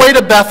 make our way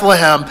to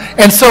Bethlehem.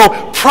 And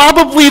so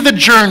probably the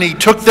journey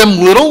took them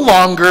little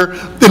longer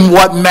than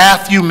what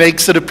Matthew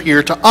makes it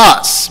appear to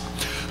us.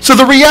 So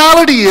the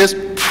reality is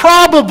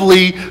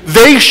probably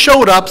they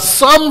showed up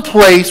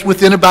someplace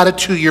within about a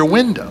 2-year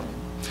window.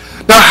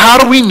 Now, how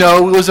do we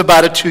know it was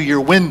about a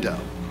 2-year window?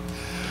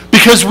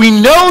 Because we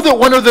know that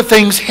one of the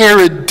things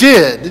Herod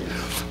did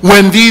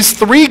when these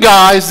three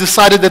guys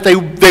decided that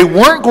they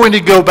weren't going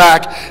to go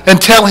back and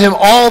tell him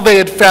all they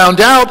had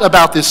found out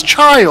about this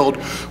child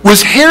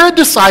was Herod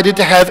decided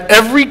to have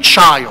every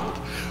child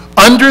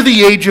under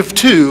the age of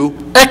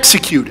 2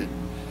 executed.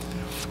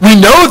 We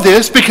know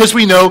this because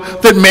we know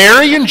that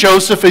Mary and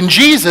Joseph and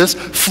Jesus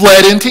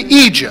fled into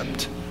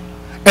Egypt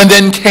and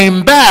then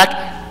came back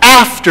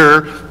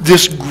after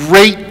this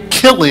great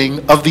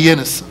killing of the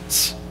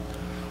innocents.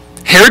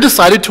 Herod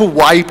decided to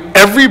wipe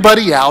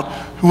everybody out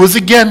who was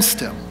against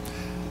him.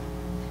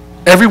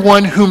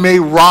 Everyone who may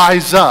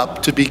rise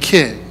up to be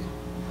king.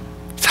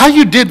 It's how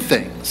you did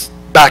things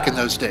back in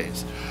those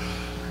days.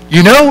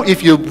 You know,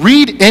 if you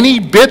read any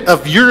bit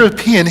of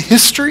European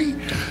history,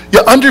 you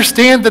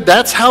understand that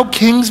that's how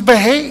kings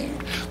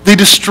behaved. They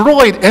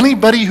destroyed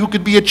anybody who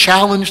could be a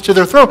challenge to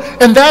their throne.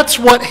 And that's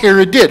what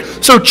Herod did.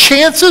 So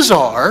chances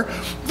are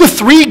the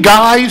three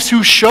guys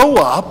who show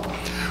up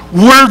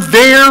were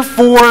there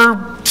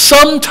for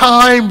some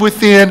time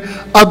within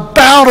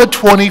about a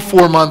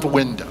 24-month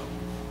window.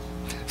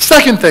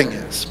 Second thing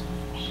is,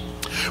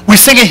 we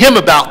sing a hymn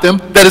about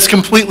them that is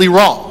completely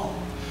wrong.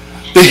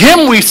 The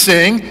hymn we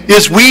sing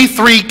is We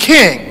Three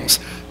Kings.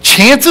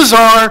 Chances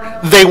are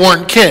they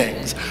weren't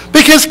kings,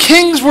 because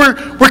kings were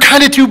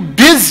kind of too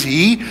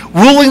busy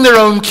ruling their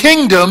own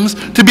kingdoms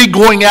to be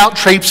going out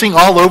traipsing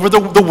all over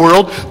the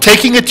world,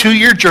 taking a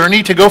 2-year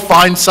journey to go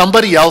find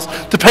somebody else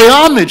to pay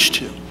homage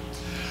to.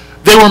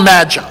 They were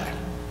magi.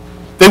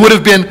 They would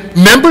have been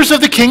members of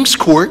the king's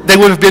court. They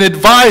would have been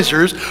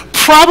advisors.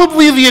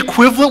 Probably the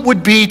equivalent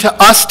would be to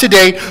us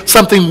today,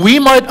 something we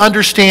might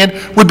understand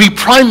would be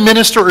prime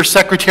minister or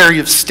secretary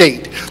of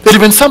state. They'd have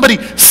been somebody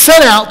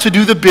sent out to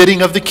do the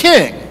bidding of the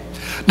king.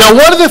 Now,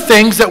 one of the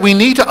things that we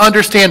need to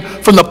understand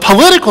from the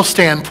political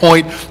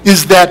standpoint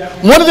is that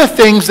one of the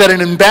things that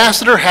an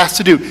ambassador has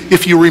to do,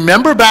 if you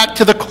remember back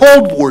to the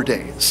Cold War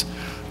days,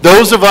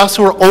 those of us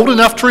who are old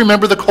enough to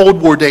remember the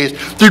Cold War days,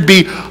 there'd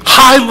be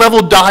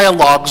high-level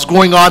dialogues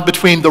going on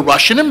between the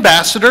Russian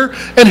ambassador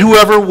and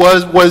whoever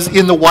was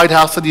in the White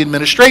House of the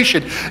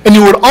administration. And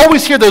you would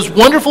always hear those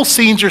wonderful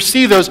scenes or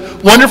see those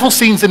wonderful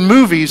scenes in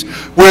movies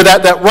where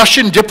that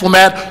Russian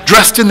diplomat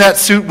dressed in that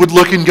suit would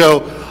look and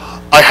go,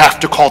 I have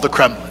to call the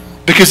Kremlin.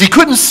 Because he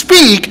couldn't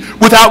speak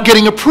without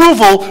getting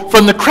approval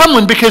from the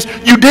Kremlin, because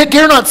you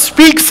dare not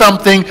speak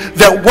something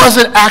that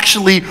wasn't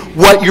actually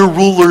what your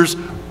rulers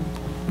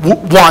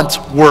once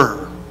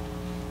were.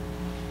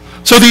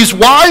 So these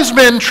wise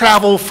men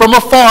travel from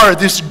afar,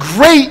 this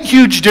great,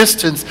 huge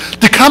distance,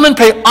 to come and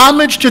pay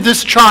homage to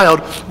this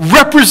child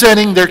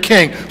representing their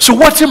king. So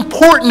what's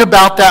important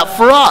about that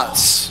for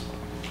us?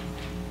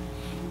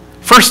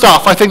 First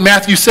off, I think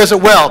Matthew says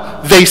it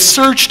well. They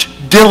searched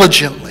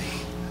diligently.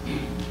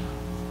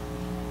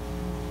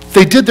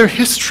 They did their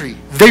history.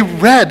 They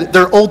read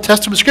their Old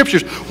Testament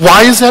scriptures.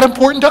 Why is that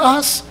important to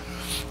us?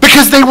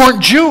 Because they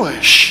weren't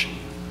Jewish.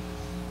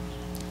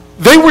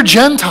 They were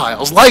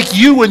Gentiles, like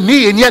you and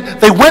me, and yet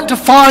they went to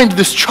find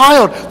this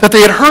child that they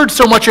had heard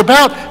so much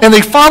about, and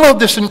they followed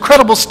this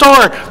incredible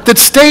star that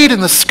stayed in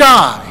the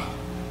sky.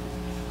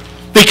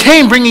 They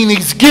came bringing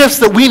these gifts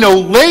that we know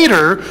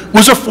later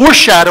was a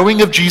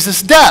foreshadowing of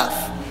Jesus'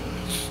 death.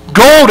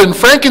 Gold and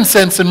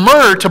frankincense and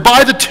myrrh to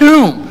buy the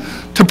tomb,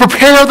 to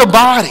prepare the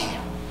body.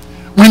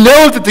 We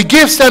know that the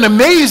gifts sound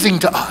amazing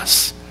to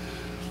us,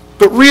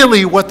 but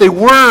really what they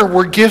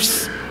were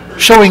gifts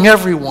showing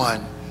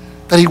everyone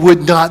that he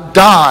would not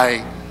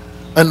die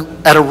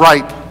at a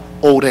ripe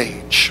old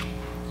age.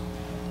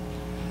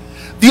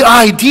 The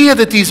idea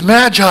that these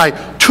magi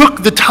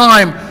took the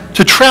time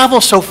to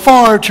travel so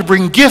far to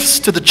bring gifts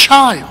to the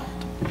child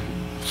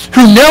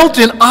who knelt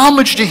in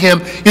homage to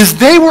him, is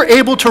they were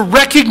able to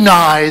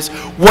recognize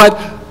what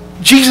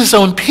Jesus'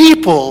 own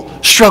people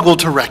struggled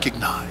to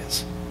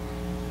recognize.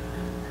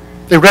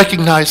 They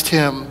recognized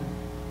him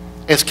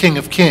as King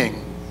of Kings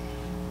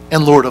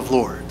and Lord of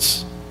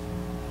Lords.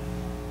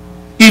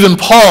 Even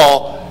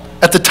Paul,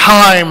 at the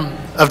time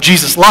of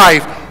Jesus'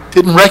 life,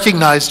 didn't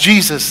recognize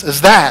Jesus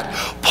as that.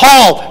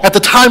 Paul, at the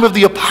time of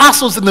the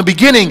apostles in the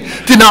beginning,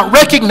 did not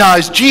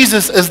recognize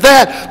Jesus as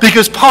that,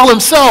 because Paul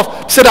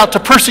himself set out to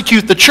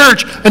persecute the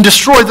church and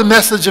destroy the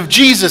message of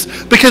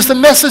Jesus, because the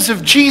message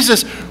of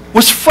Jesus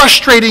was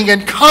frustrating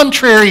and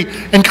contrary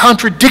and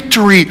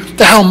contradictory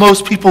to how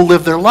most people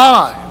live their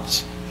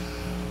lives.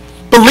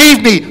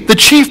 Believe me, the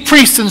chief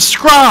priests and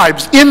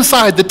scribes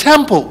inside the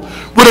temple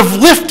would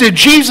have lifted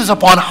Jesus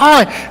up on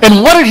high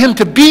and wanted him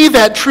to be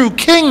that true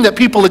king that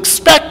people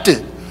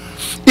expected,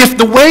 if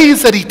the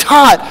ways that he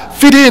taught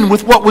fit in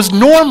with what was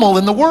normal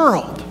in the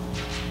world.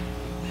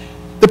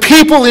 The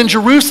people in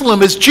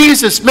Jerusalem, as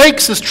Jesus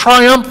makes his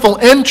triumphal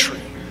entry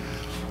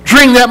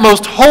during that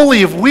most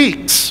holy of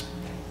weeks,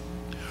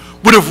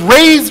 would have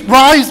risen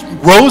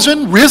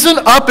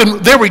up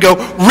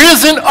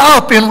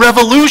in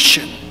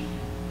revolution,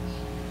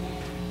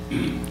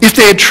 if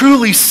they had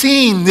truly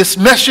seen this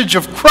message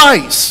of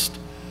Christ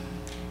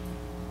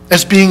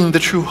as being the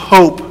true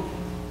hope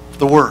of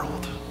the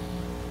world.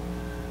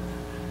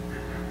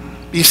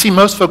 But you see,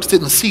 most folks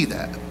didn't see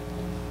that,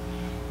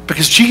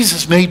 because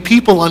Jesus made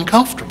people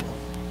uncomfortable.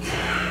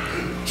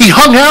 He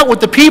hung out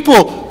with the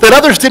people that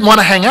others didn't want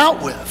to hang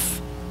out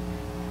with.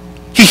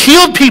 He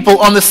healed people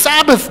on the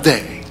Sabbath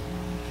day.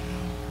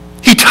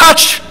 He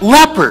touched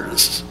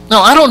lepers.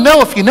 Now, I don't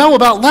know if you know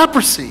about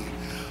leprosy,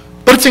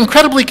 but it's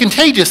incredibly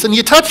contagious, and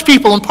you touch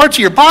people and parts of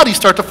your body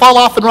start to fall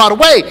off and rot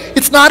away.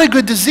 It's not a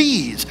good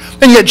disease.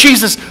 And yet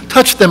Jesus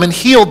touched them and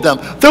healed them.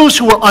 Those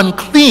who were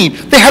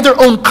unclean, they had their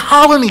own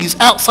colonies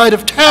outside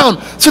of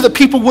town so that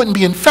people wouldn't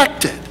be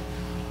infected.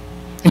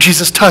 And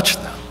Jesus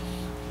touched them.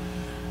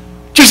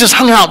 Jesus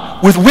hung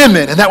out with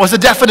women, and that was a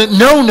definite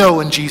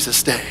no-no in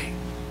Jesus' day.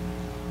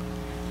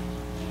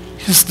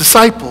 His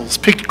disciples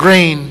picked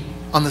grain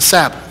on the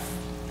Sabbath.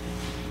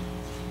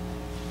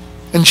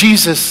 And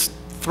Jesus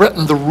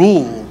threatened the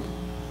rule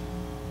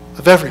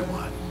of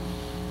everyone.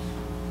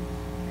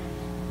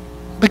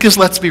 Because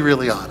let's be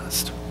really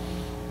honest.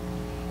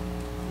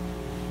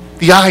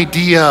 The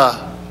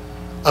idea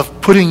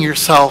of putting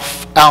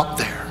yourself out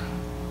there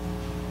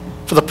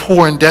for the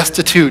poor and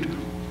destitute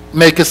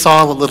make us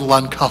all a little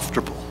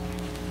uncomfortable.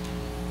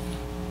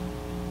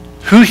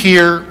 Who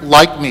here,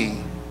 like me,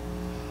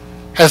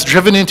 has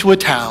driven into a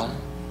town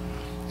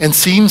and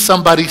seen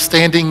somebody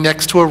standing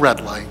next to a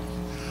red light,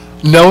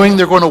 knowing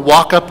they're going to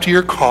walk up to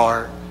your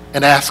car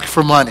and ask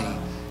for money,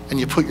 and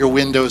you put your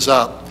windows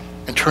up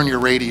and turn your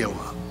radio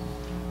up?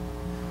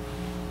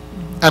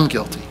 I'm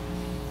guilty.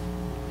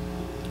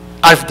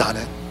 I've done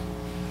it.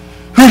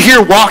 Who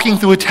here walking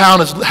through a town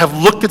have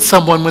looked at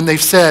someone when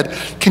they've said,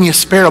 "Can you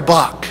spare a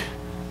buck?"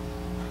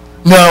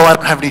 "No, I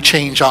don't have any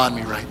change on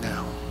me right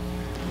now."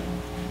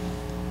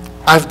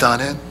 I've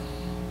done it.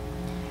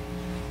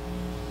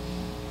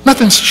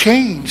 Nothing's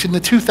changed in the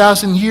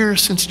 2,000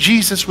 years since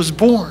Jesus was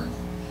born.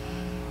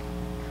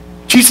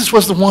 Jesus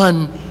was the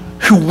one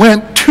who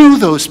went to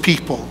those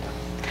people,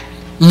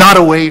 not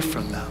away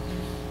from them.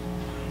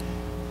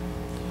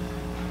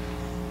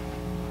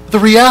 The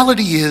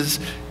reality is,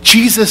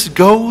 Jesus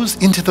goes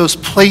into those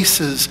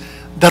places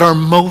that are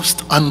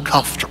most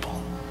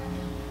uncomfortable.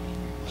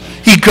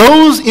 He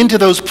goes into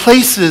those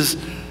places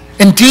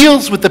and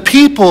deals with the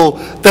people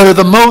that are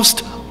the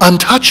most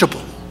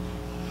untouchable.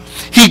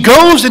 He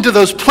goes into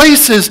those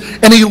places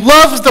and he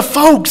loves the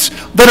folks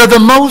that are the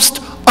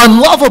most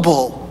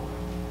unlovable.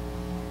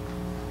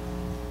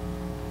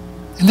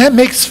 And that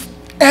makes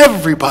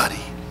everybody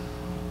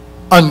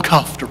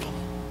uncomfortable,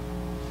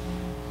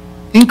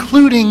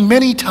 including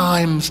many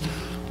times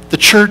the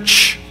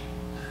church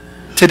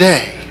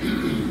today.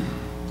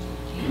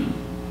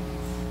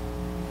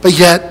 But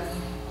yet,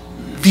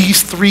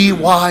 these three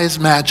wise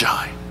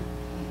magi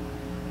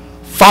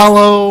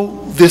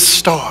follow this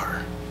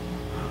star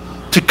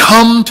to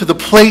come to the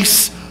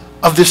place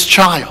of this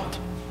child,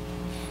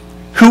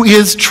 who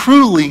is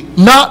truly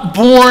not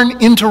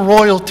born into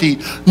royalty,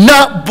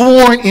 not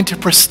born into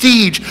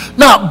prestige,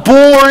 not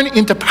born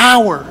into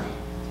power.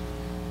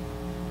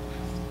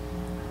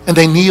 And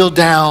they kneel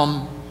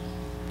down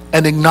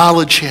and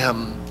acknowledge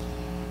him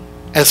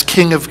as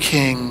King of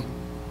Kings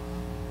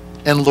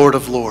and Lord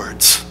of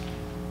Lords.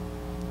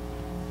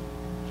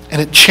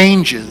 And it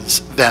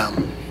changes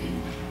them.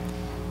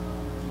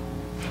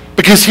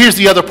 Because here's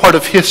the other part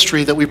of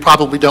history that we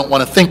probably don't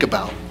want to think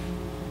about.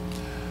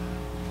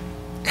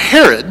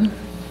 Herod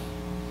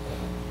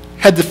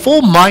had the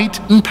full might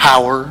and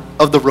power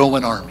of the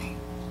Roman army.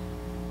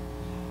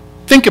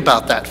 Think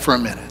about that for a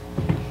minute.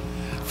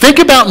 Think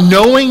about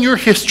knowing your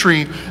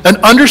history and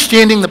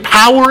understanding the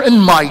power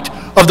and might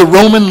of the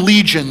Roman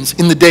legions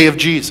in the day of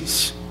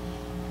Jesus.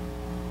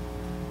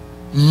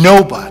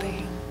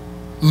 Nobody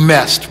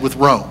messed with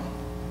Rome.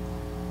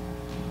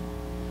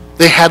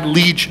 They had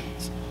legions.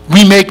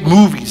 We make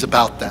movies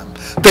about them.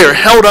 They are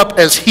held up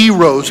as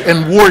heroes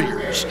and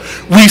warriors.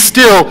 We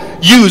still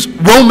use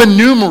Roman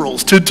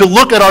numerals to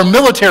look at our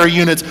military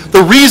units.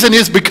 The reason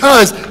is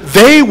because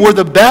they were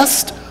the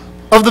best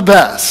of the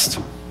best.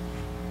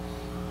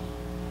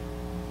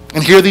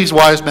 And here these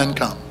wise men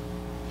come.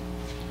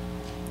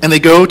 And they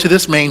go to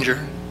this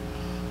manger,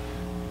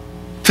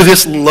 to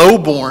this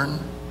low-born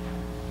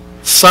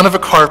son of a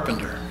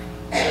carpenter.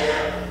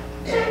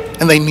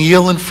 And they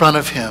kneel in front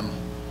of him,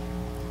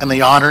 and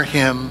they honor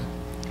him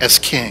as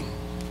king.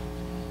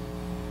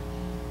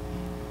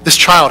 This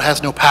child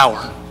has no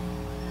power.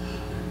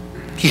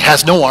 He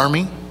has no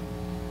army.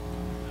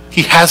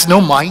 He has no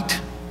might.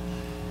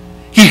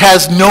 He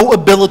has no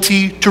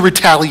ability to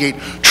retaliate.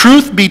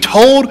 Truth be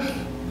told,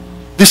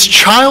 this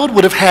child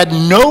would have had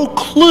no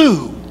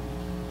clue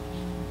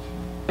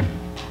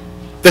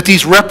that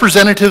these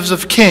representatives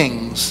of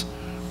kings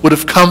would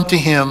have come to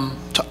him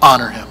to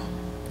honor him.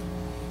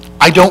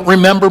 I don't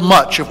remember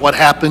much of what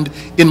happened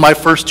in my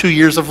first 2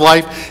 years of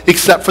life,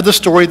 except for the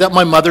story that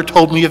my mother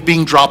told me of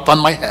being dropped on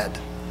my head.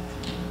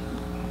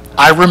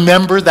 I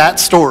remember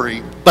that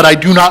story, but I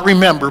do not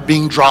remember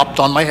being dropped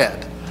on my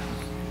head.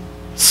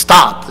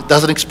 Stop. It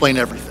doesn't explain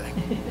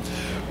everything.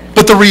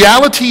 But the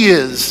reality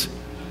is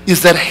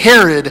that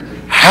Herod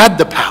had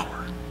the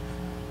power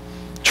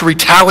to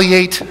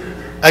retaliate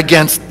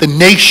against the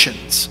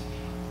nations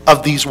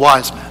of these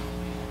wise men.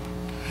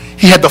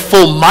 He had the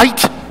full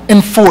might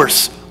and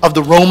force of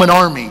the Roman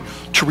army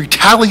to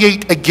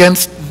retaliate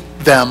against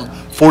them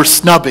for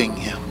snubbing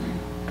him.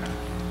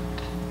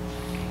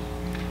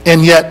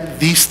 And yet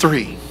these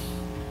three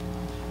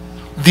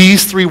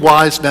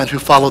wise men who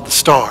followed the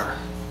star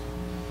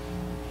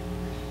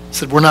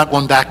said, we're not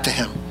going back to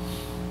him.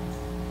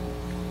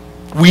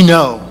 We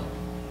know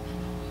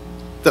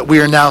that we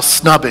are now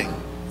snubbing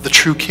the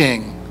true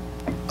king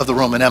of the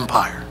Roman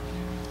Empire.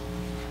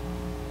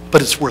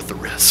 But it's worth the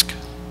risk.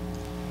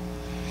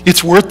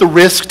 It's worth the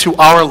risk to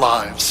our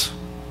lives.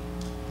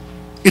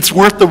 It's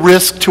worth the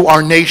risk to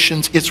our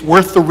nations. It's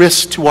worth the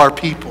risk to our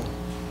people.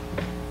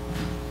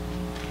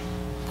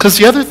 Because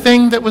the other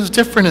thing that was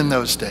different in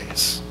those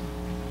days,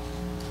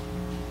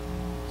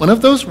 one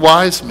of those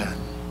wise men,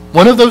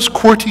 one of those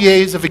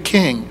courtiers of a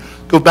king,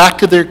 go back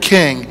to their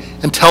king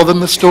and tell them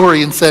the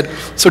story and said,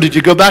 so did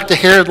you go back to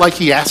Herod like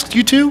he asked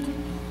you to?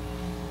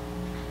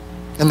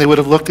 And they would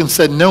have looked and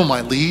said, no,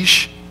 my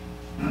liege.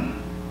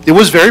 It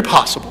was very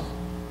possible.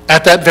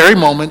 At that very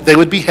moment, they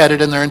would be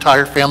headed and their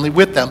entire family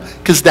with them,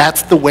 because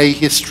that's the way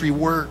history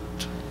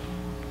worked.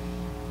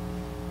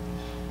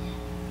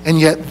 And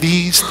yet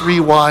these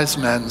three wise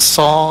men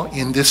saw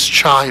in this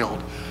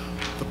child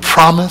the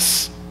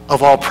promise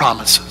of all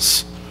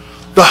promises,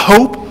 the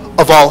hope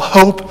of all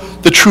hope,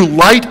 the true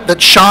light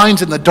that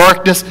shines in the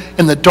darkness,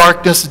 and the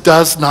darkness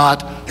does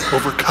not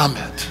overcome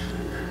it.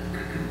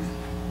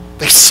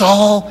 They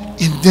saw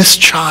in this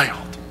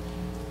child,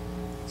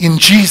 in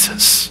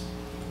Jesus,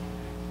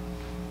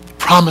 the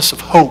promise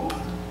of hope,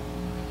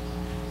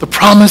 the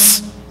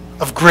promise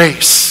of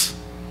grace,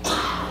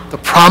 the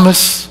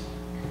promise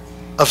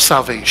of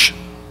salvation.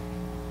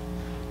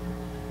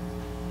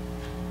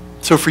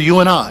 So for you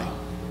and I,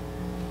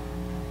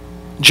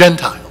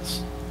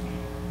 Gentiles,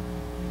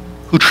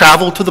 who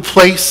travel to the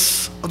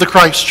place of the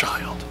Christ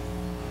child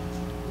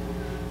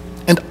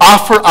and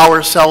offer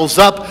ourselves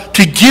up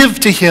to give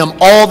to him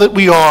all that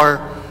we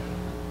are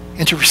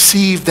and to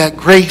receive that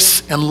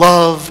grace and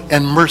love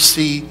and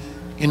mercy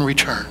in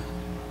return.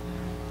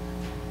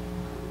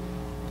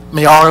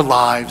 May our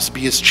lives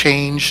be as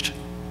changed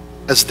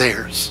as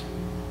theirs.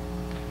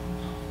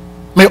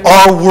 May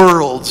our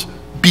worlds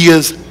be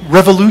as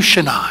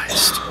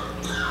revolutionized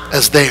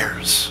as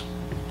theirs.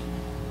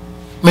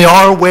 May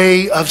our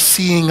way of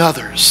seeing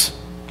others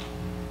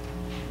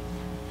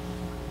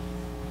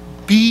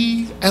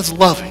be as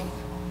loving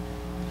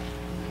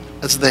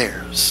as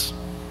theirs.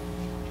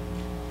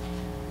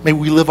 May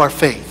we live our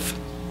faith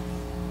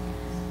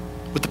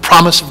with the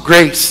promise of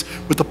grace,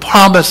 with the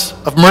promise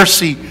of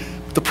mercy,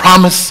 with the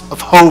promise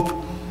of hope,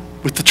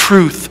 with the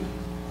truth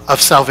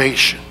of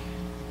salvation.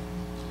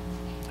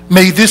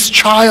 May this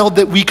child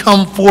that we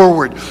come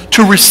forward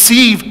to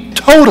receive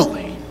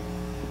totally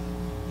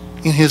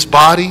in his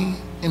body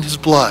and his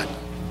blood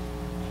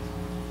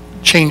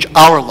change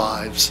our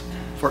lives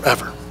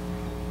forever.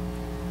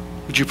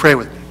 Would you pray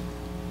with me?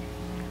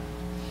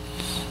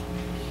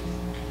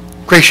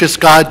 Gracious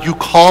God, you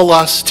call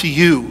us to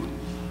you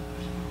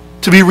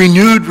to be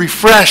renewed,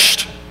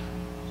 refreshed,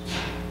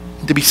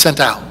 and to be sent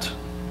out.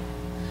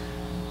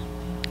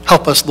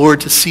 Help us,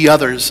 Lord, to see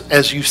others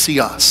as you see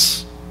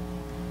us.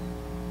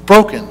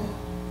 Broken,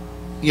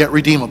 yet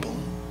redeemable.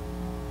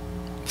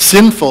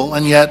 Sinful,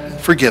 and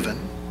yet forgiven.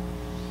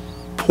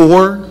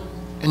 Poor,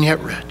 and yet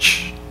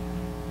rich.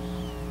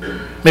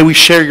 May we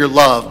share your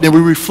love. May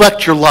we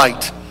reflect your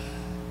light.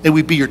 May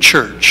we be your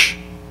church.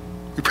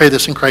 We pray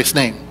this in Christ's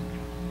name.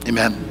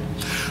 Amen.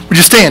 Would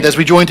you stand as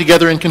we join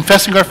together in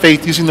confessing our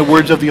faith using the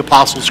words of the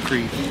Apostles'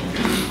 Creed?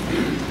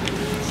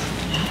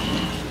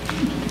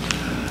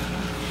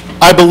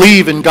 I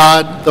believe in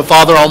God, the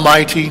Father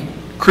Almighty,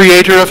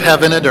 creator of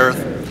heaven and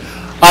earth.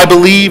 I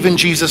believe in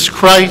Jesus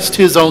Christ,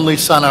 his only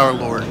Son, our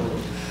Lord.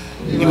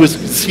 He was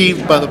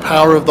conceived by the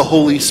power of the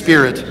Holy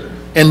Spirit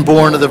and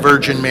born of the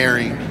Virgin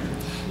Mary.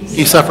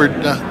 He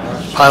suffered,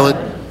 Pilate,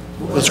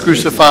 was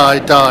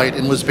crucified, died,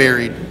 and was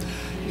buried.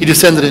 He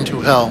descended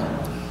into hell.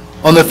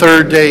 On the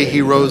third day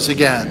he rose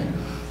again.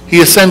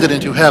 He ascended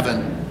into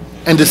heaven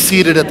and is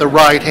seated at the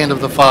right hand of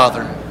the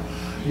Father.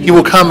 He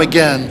will come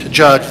again to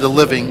judge the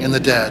living and the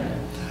dead.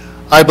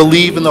 I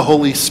believe in the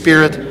Holy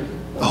Spirit,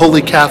 the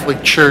Holy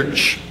Catholic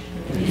Church,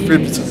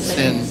 forgiveness of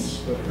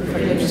sins,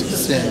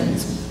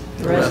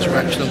 the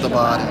resurrection of the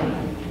body,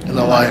 and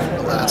the life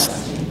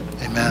everlasting.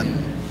 Amen.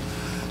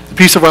 The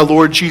peace of our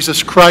Lord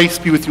Jesus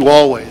Christ be with you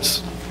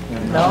always.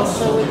 And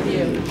also with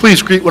you.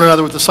 Please greet one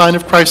another with the sign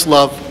of Christ's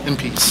love and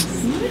peace.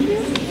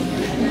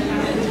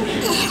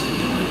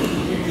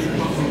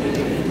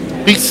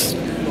 Peace.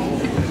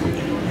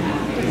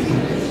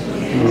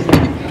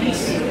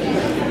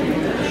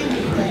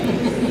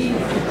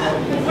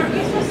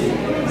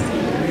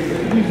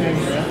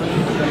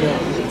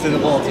 It's in the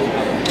bulletin.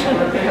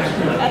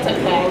 That's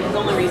okay. The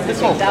only reason it's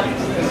picked up.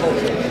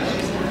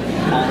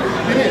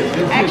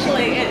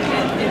 Actually, it's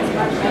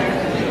much better.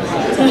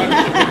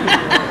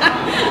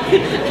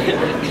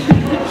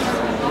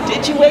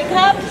 Did you wake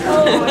up?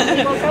 Oh, I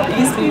woke up.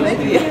 Peace be with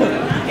you.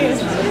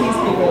 Peace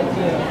be with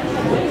you.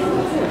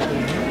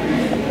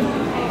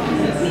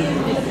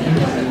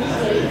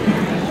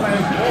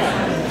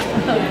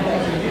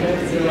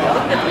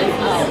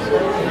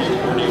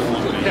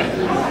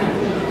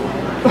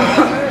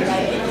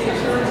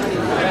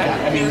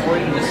 I mean, we're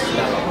going to just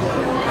stop.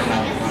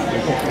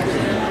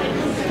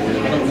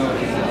 I don't know.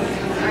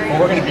 Well,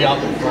 we're going to be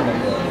out in front of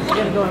the. You're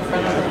going to go in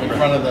front of it. In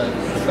front of the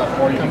stuff,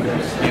 or you can go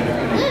stand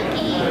there.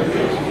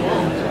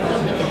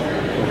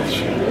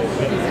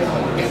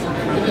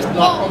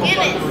 Oh,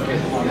 Guinness.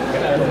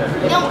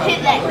 Don't hit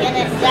that,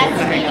 Guinness.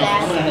 That's pretty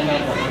bad.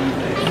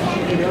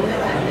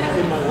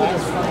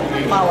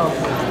 Follow.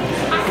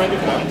 I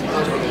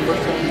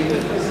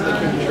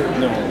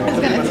was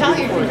going to tell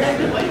you.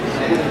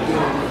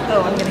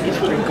 Oh, I'm going to get a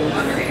drink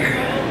over here.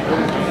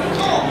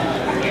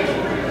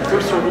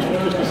 First service for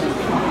Christmas Eve.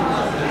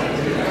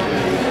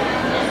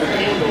 The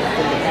candle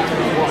from the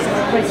pastor's wife.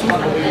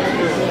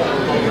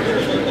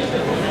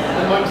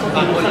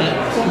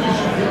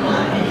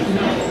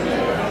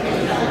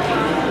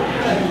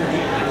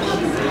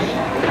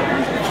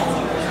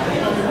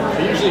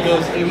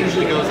 It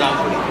usually goes out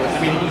pretty quick. I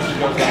mean, it usually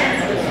goes out.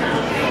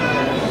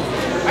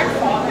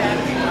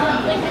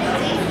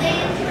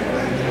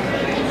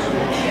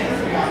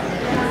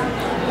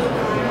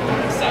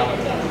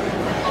 Salad's out.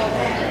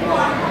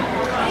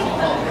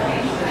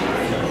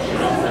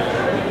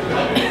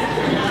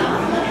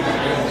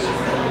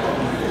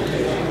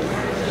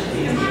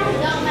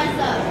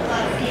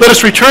 Let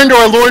us return to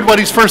our Lord what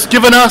he's first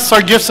given us,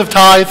 our gifts of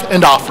tithe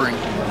and offering.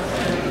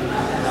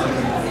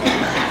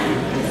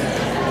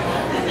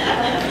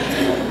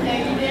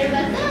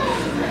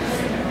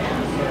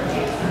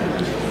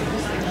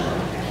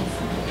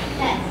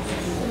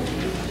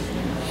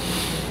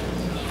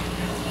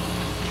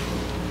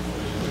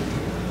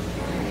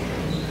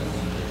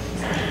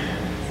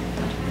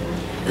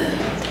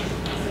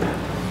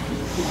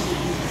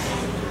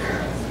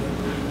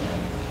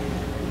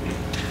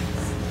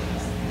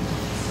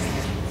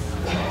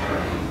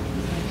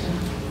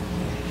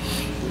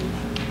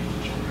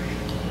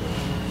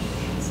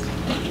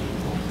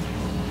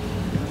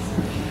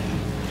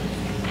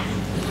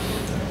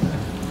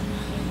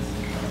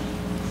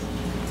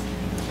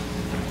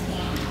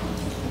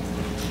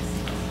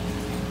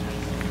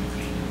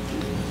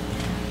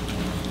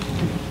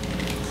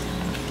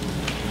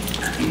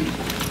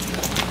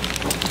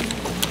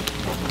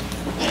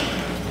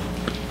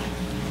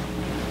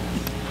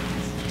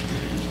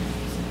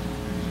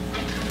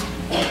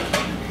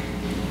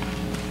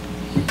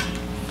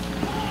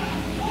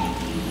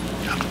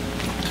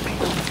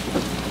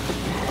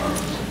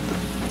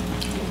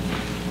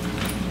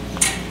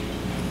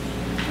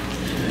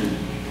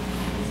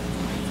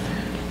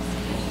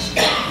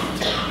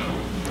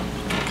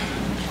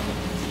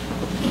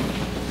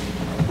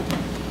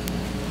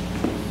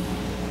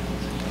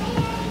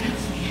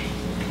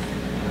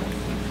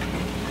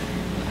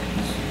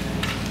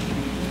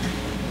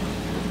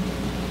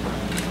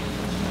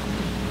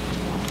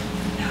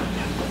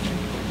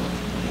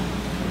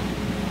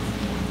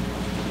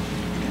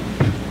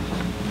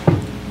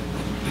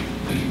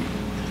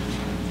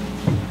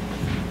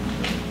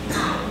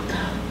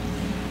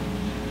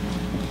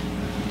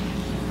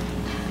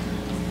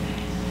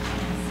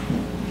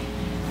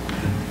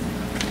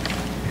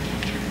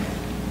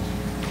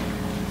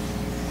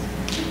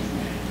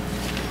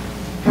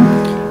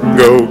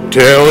 Go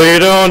tell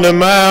it on the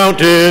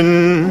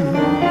mountain.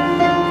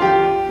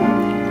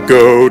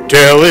 Go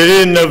tell it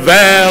in the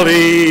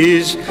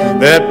valleys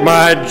that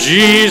my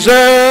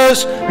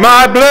Jesus,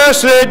 my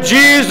blessed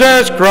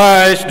Jesus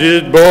Christ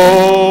is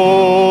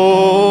born.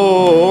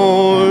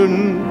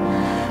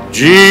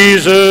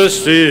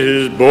 Jesus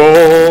is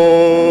born.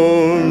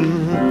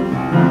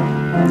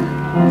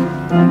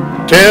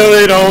 tell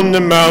it on the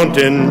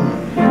mountain.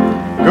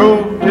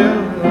 Go tell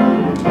it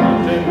on the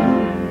mountain.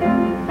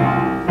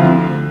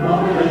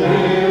 Over the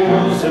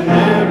hills and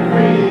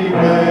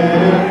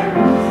everywhere.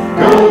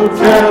 Go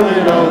tell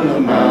it on the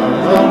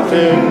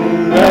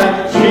mountain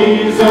that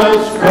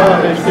Jesus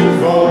Christ is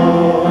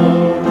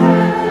born.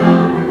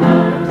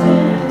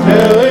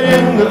 Tell it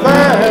in the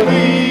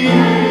valley.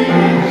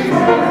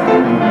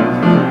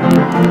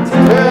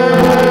 Tell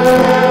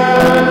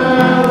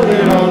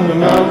it on the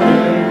mountain.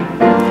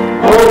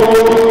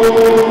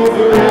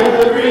 Over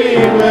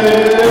everywhere.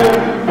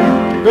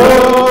 Go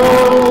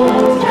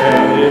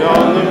tell it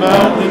on the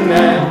mountain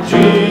that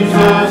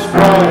Jesus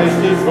Christ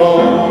is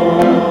born.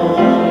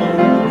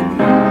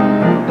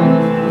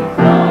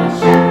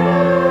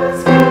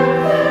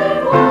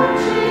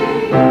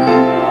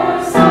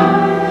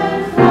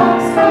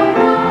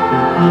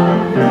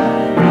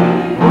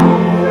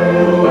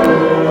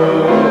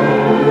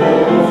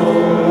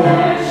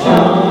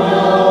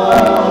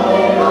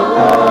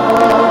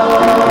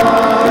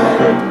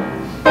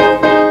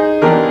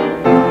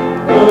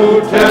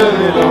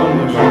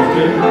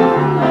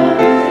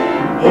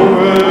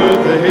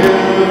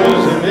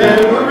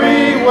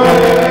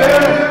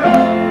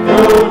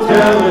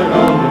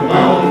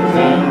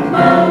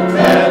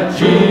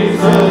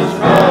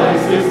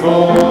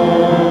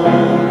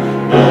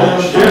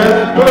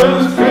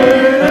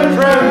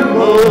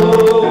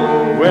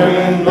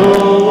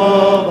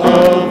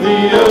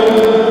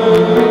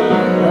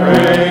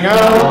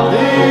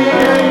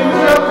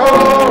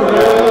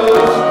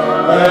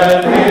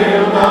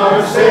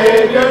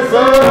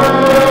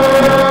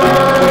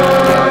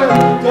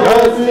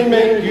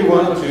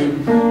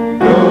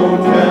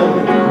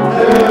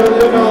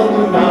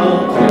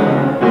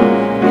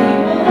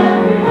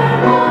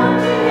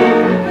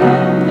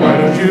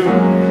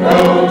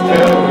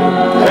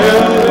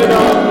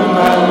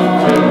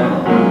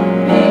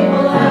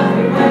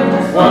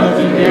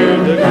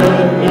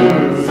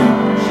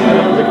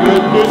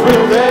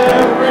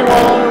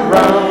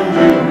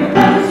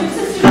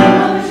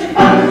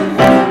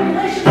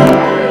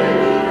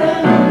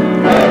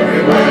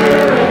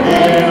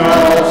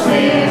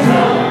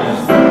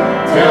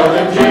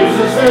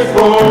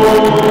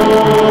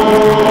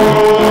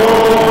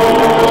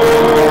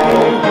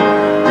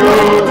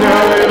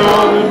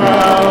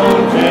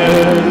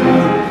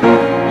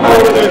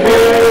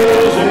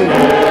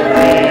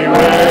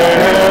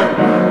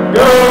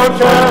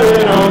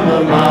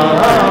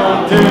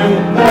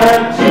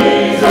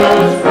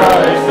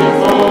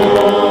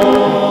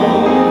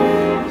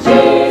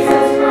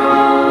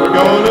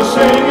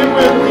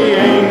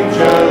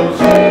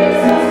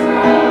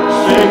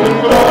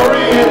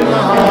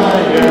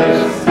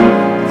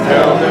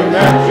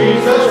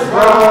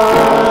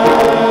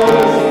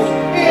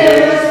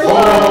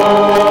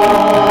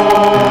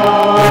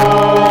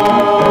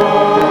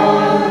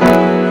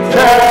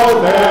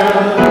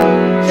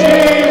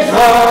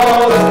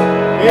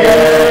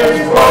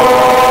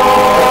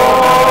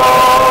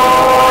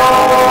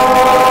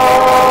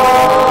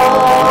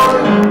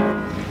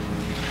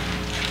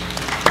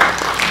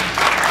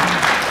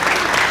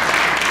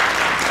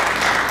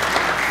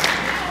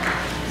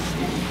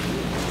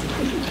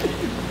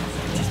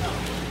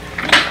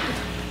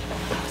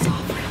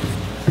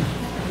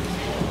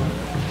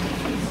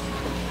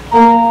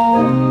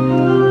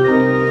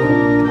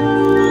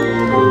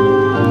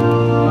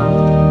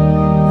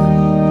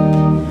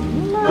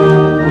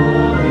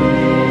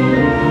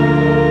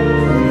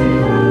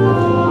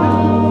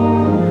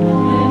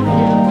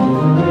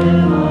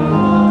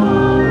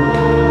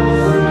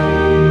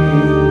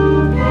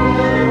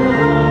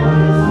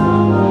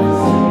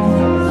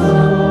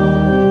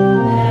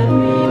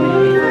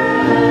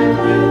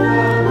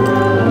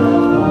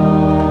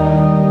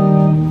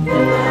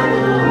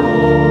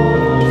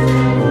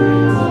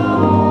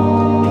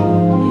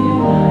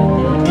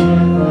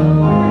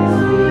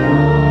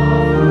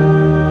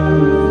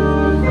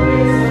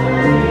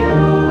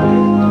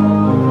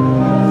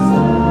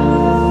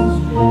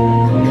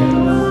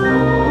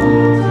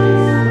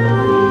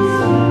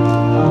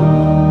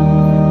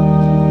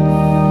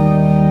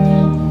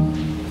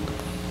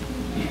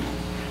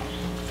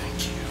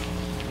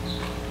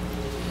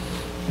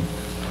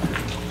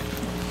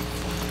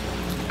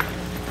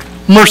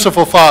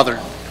 Merciful Father,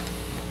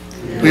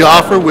 we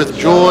offer with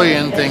joy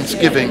and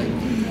thanksgiving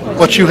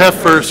what you have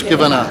first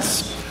given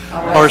us,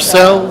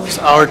 ourselves,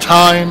 our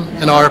time,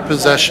 and our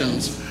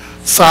possessions,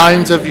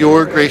 signs of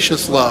your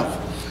gracious love.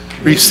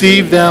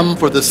 Receive them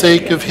for the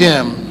sake of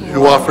him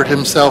who offered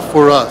himself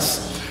for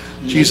us,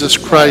 Jesus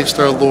Christ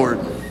our Lord.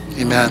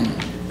 Amen.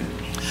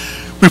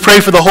 We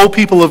pray for the whole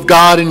people of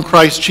God in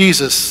Christ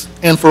Jesus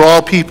and for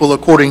all people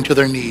according to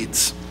their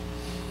needs.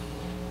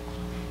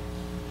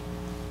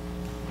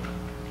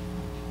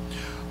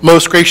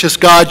 Most gracious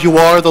God, you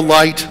are the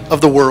light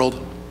of the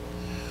world.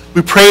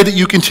 We pray that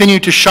you continue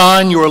to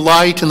shine your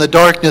light in the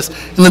darkness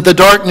and that the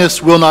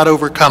darkness will not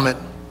overcome it.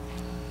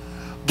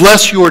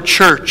 Bless your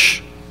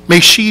church. May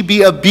she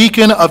be a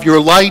beacon of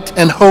your light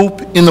and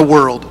hope in the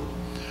world.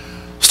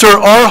 Stir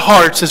our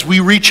hearts as we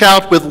reach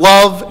out with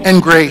love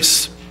and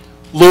grace.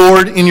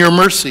 Lord, in your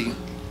mercy.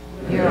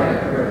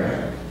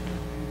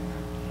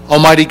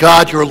 Almighty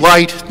God, your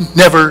light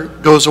never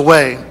goes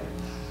away.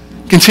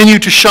 Continue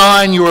to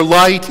shine your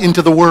light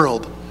into the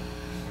world,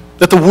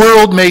 that the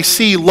world may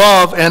see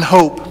love and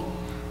hope,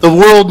 the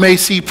world may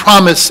see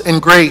promise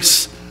and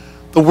grace,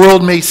 the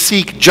world may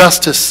seek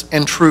justice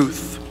and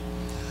truth.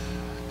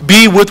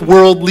 Be with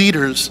world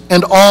leaders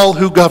and all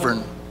who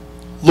govern.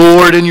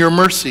 Lord, in your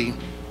mercy.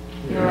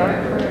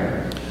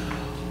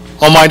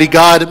 Almighty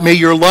God, may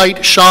your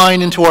light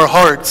shine into our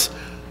hearts,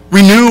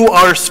 renew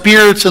our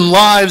spirits and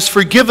lives,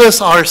 forgive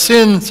us our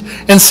sins,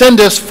 and send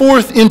us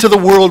forth into the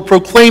world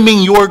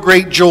proclaiming your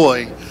great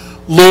joy.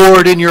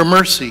 Lord, in your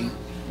mercy.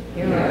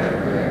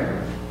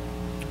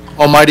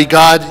 Almighty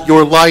God,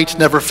 your light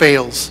never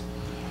fails.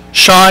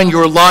 Shine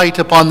your light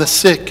upon the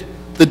sick,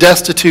 the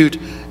destitute,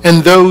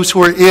 and those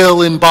who are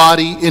ill in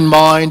body, in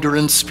mind, or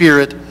in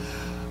spirit,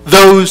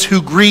 those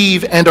who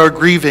grieve and are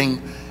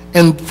grieving,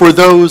 and for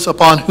those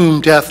upon whom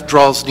death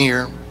draws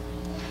near.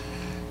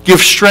 Give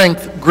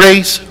strength,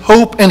 grace,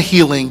 hope, and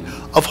healing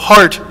of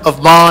heart,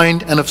 of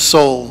mind, and of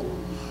soul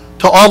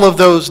to all of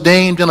those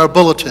named in our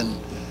bulletin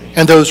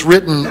and those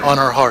written on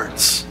our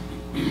hearts.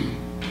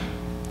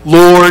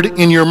 Lord,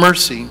 in your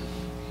mercy.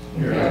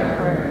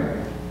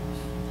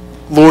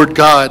 Lord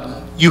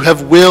God, you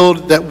have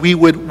willed that we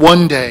would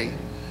one day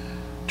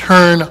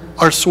turn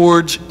our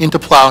swords into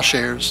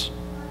plowshares.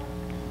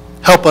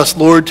 Help us,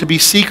 Lord, to be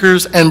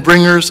seekers and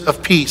bringers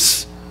of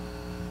peace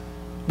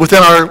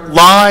within our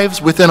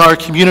lives, within our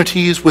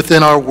communities,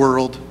 within our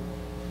world,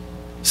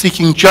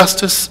 seeking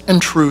justice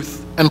and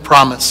truth and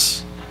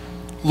promise.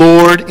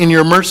 Lord, in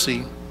your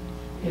mercy.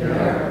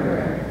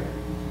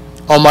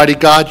 Almighty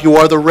God, you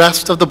are the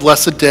rest of the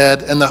blessed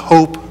dead and the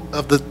hope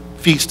of the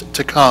feast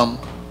to come.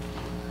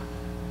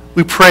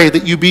 We pray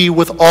that you be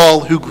with all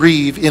who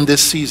grieve in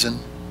this season,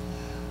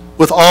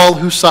 with all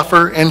who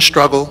suffer and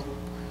struggle.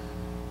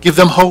 Give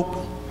them hope,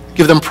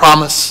 give them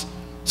promise,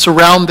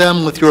 surround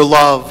them with your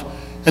love,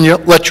 and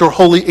let your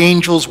holy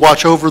angels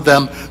watch over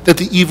them, that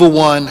the evil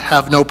one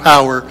have no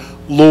power.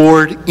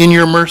 Lord, in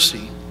your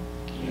mercy.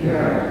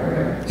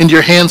 Into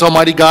your hands,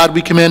 Almighty God,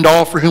 we commend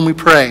all for whom we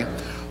pray,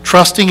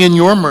 trusting in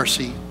your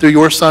mercy through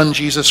your Son,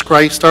 Jesus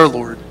Christ, our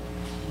Lord.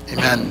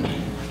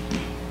 Amen.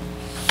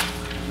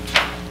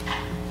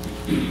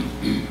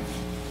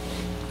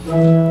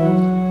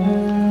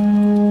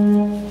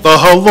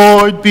 The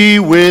Lord be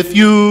with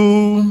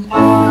you.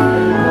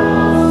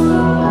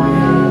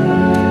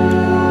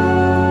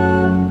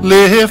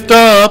 Lift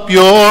up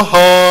your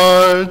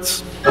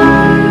hearts.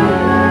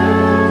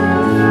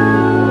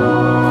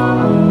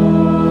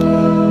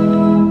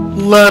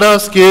 Let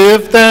us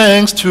give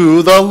thanks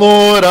to the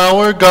Lord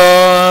our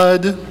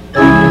God.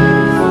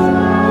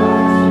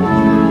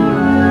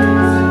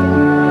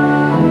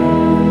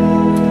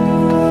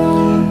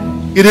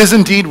 It is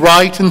indeed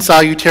right and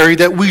salutary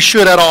that we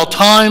should at all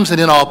times and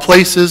in all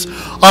places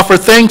offer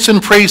thanks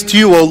and praise to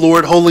you, O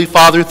Lord, Holy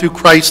Father, through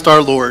Christ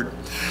our Lord.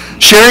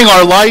 Sharing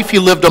our life, he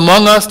lived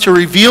among us to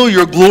reveal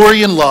your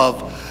glory and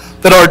love,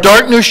 that our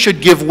darkness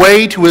should give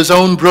way to his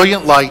own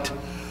brilliant light.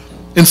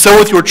 And so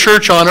with your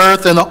church on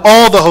earth and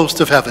all the host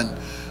of heaven,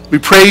 we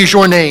praise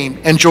your name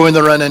and join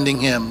the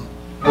unending hymn.